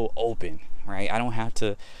so open, right? I don't have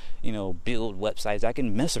to build websites. I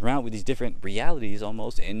can mess around with these different realities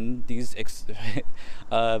almost in these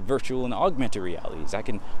virtual and augmented realities. I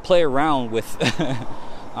can play around with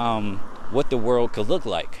what the world could look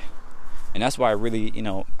like. And that's why I really,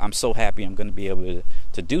 I'm so happy I'm going to be able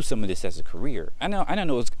to do some of this as a career. I know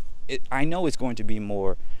it's going to be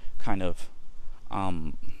more kind of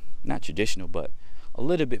not traditional, but a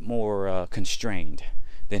little bit more constrained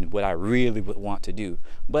than what I really would want to do.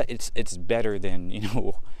 But it's better than,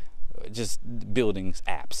 just building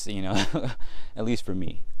apps, at least for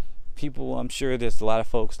me. People, I'm sure there's a lot of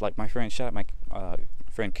folks like my friend, shout out my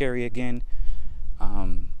friend Carrie again,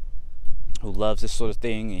 who loves this sort of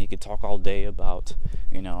thing, and he could talk all day about,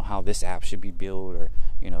 how this app should be built, or,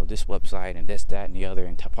 this website and this, that, and the other,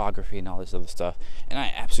 and typography and all this other stuff. And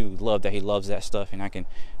I absolutely love that he loves that stuff, and I can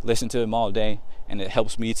listen to him all day, and it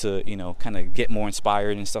helps me to, kind of get more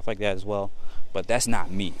inspired and stuff like that as well. But that's not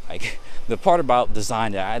me. Like, the part about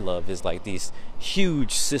design that I love is like these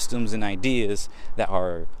huge systems and ideas that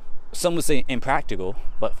are, some would say, impractical,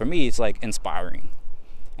 but for me it's like inspiring,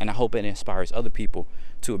 and I hope it inspires other people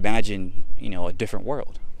to imagine a different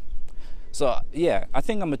world. So yeah, I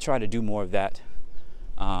think I'm gonna try to do more of that,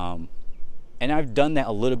 and I've done that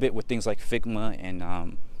a little bit with things like Figma and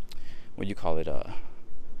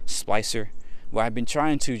Splicer, where I've been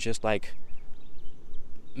trying to just like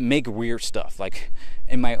make weird stuff. Like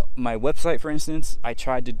in my website, for instance, I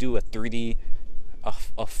tried to do a fake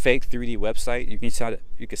 3D website. You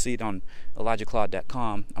can see it on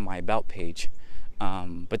ElijahCloud.com on my about page.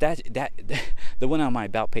 But that the one on my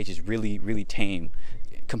about page is really, really tame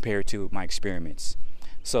compared to my experiments.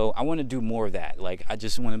 So I want to do more of that. Like, I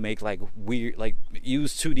just want to make like weird, like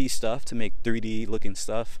use 2D stuff to make 3D looking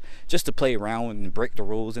stuff, just to play around and break the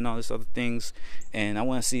rules and all this other things. And I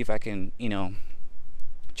want to see if I can,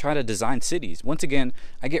 try to design cities. Once again,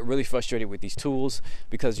 I get really frustrated with these tools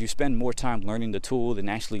because you spend more time learning the tool than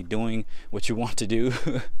actually doing what you want to do.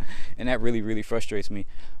 And that really, really frustrates me.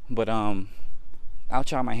 But I'll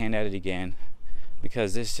try my hand at it again,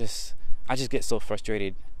 because I just get so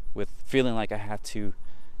frustrated with feeling like I have to,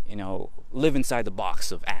 live inside the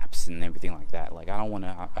box of apps and everything like that. Like, I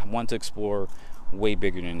want to explore way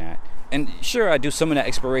bigger than that. And sure, I do some of that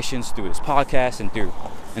explorations through this podcast and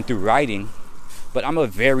through writing, but I'm a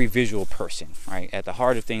very visual person, right? At the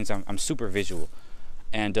heart of things, I'm super visual.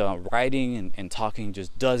 And writing and talking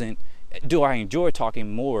just doesn't, do I enjoy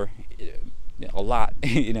talking more? A lot,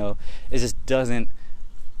 it just doesn't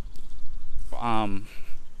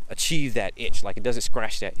achieve that itch. Like, it doesn't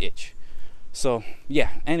scratch that itch. So yeah,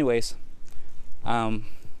 anyways,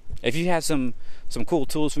 if you have some cool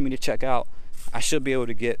tools for me to check out, I should be able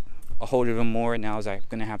to get a hold of them more now, as I'm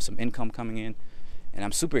gonna have some income coming in. And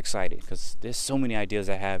I'm super excited because there's so many ideas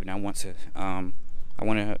I have, and I want to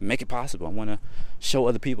make it possible. I want to show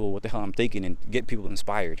other people what the hell I'm thinking and get people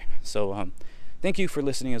inspired. So thank you for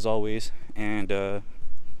listening as always, and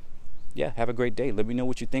yeah, have a great day. Let me know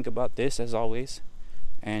what you think about this as always,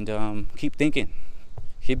 and keep thinking,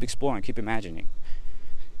 keep exploring, keep imagining.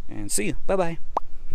 And see you. Bye bye.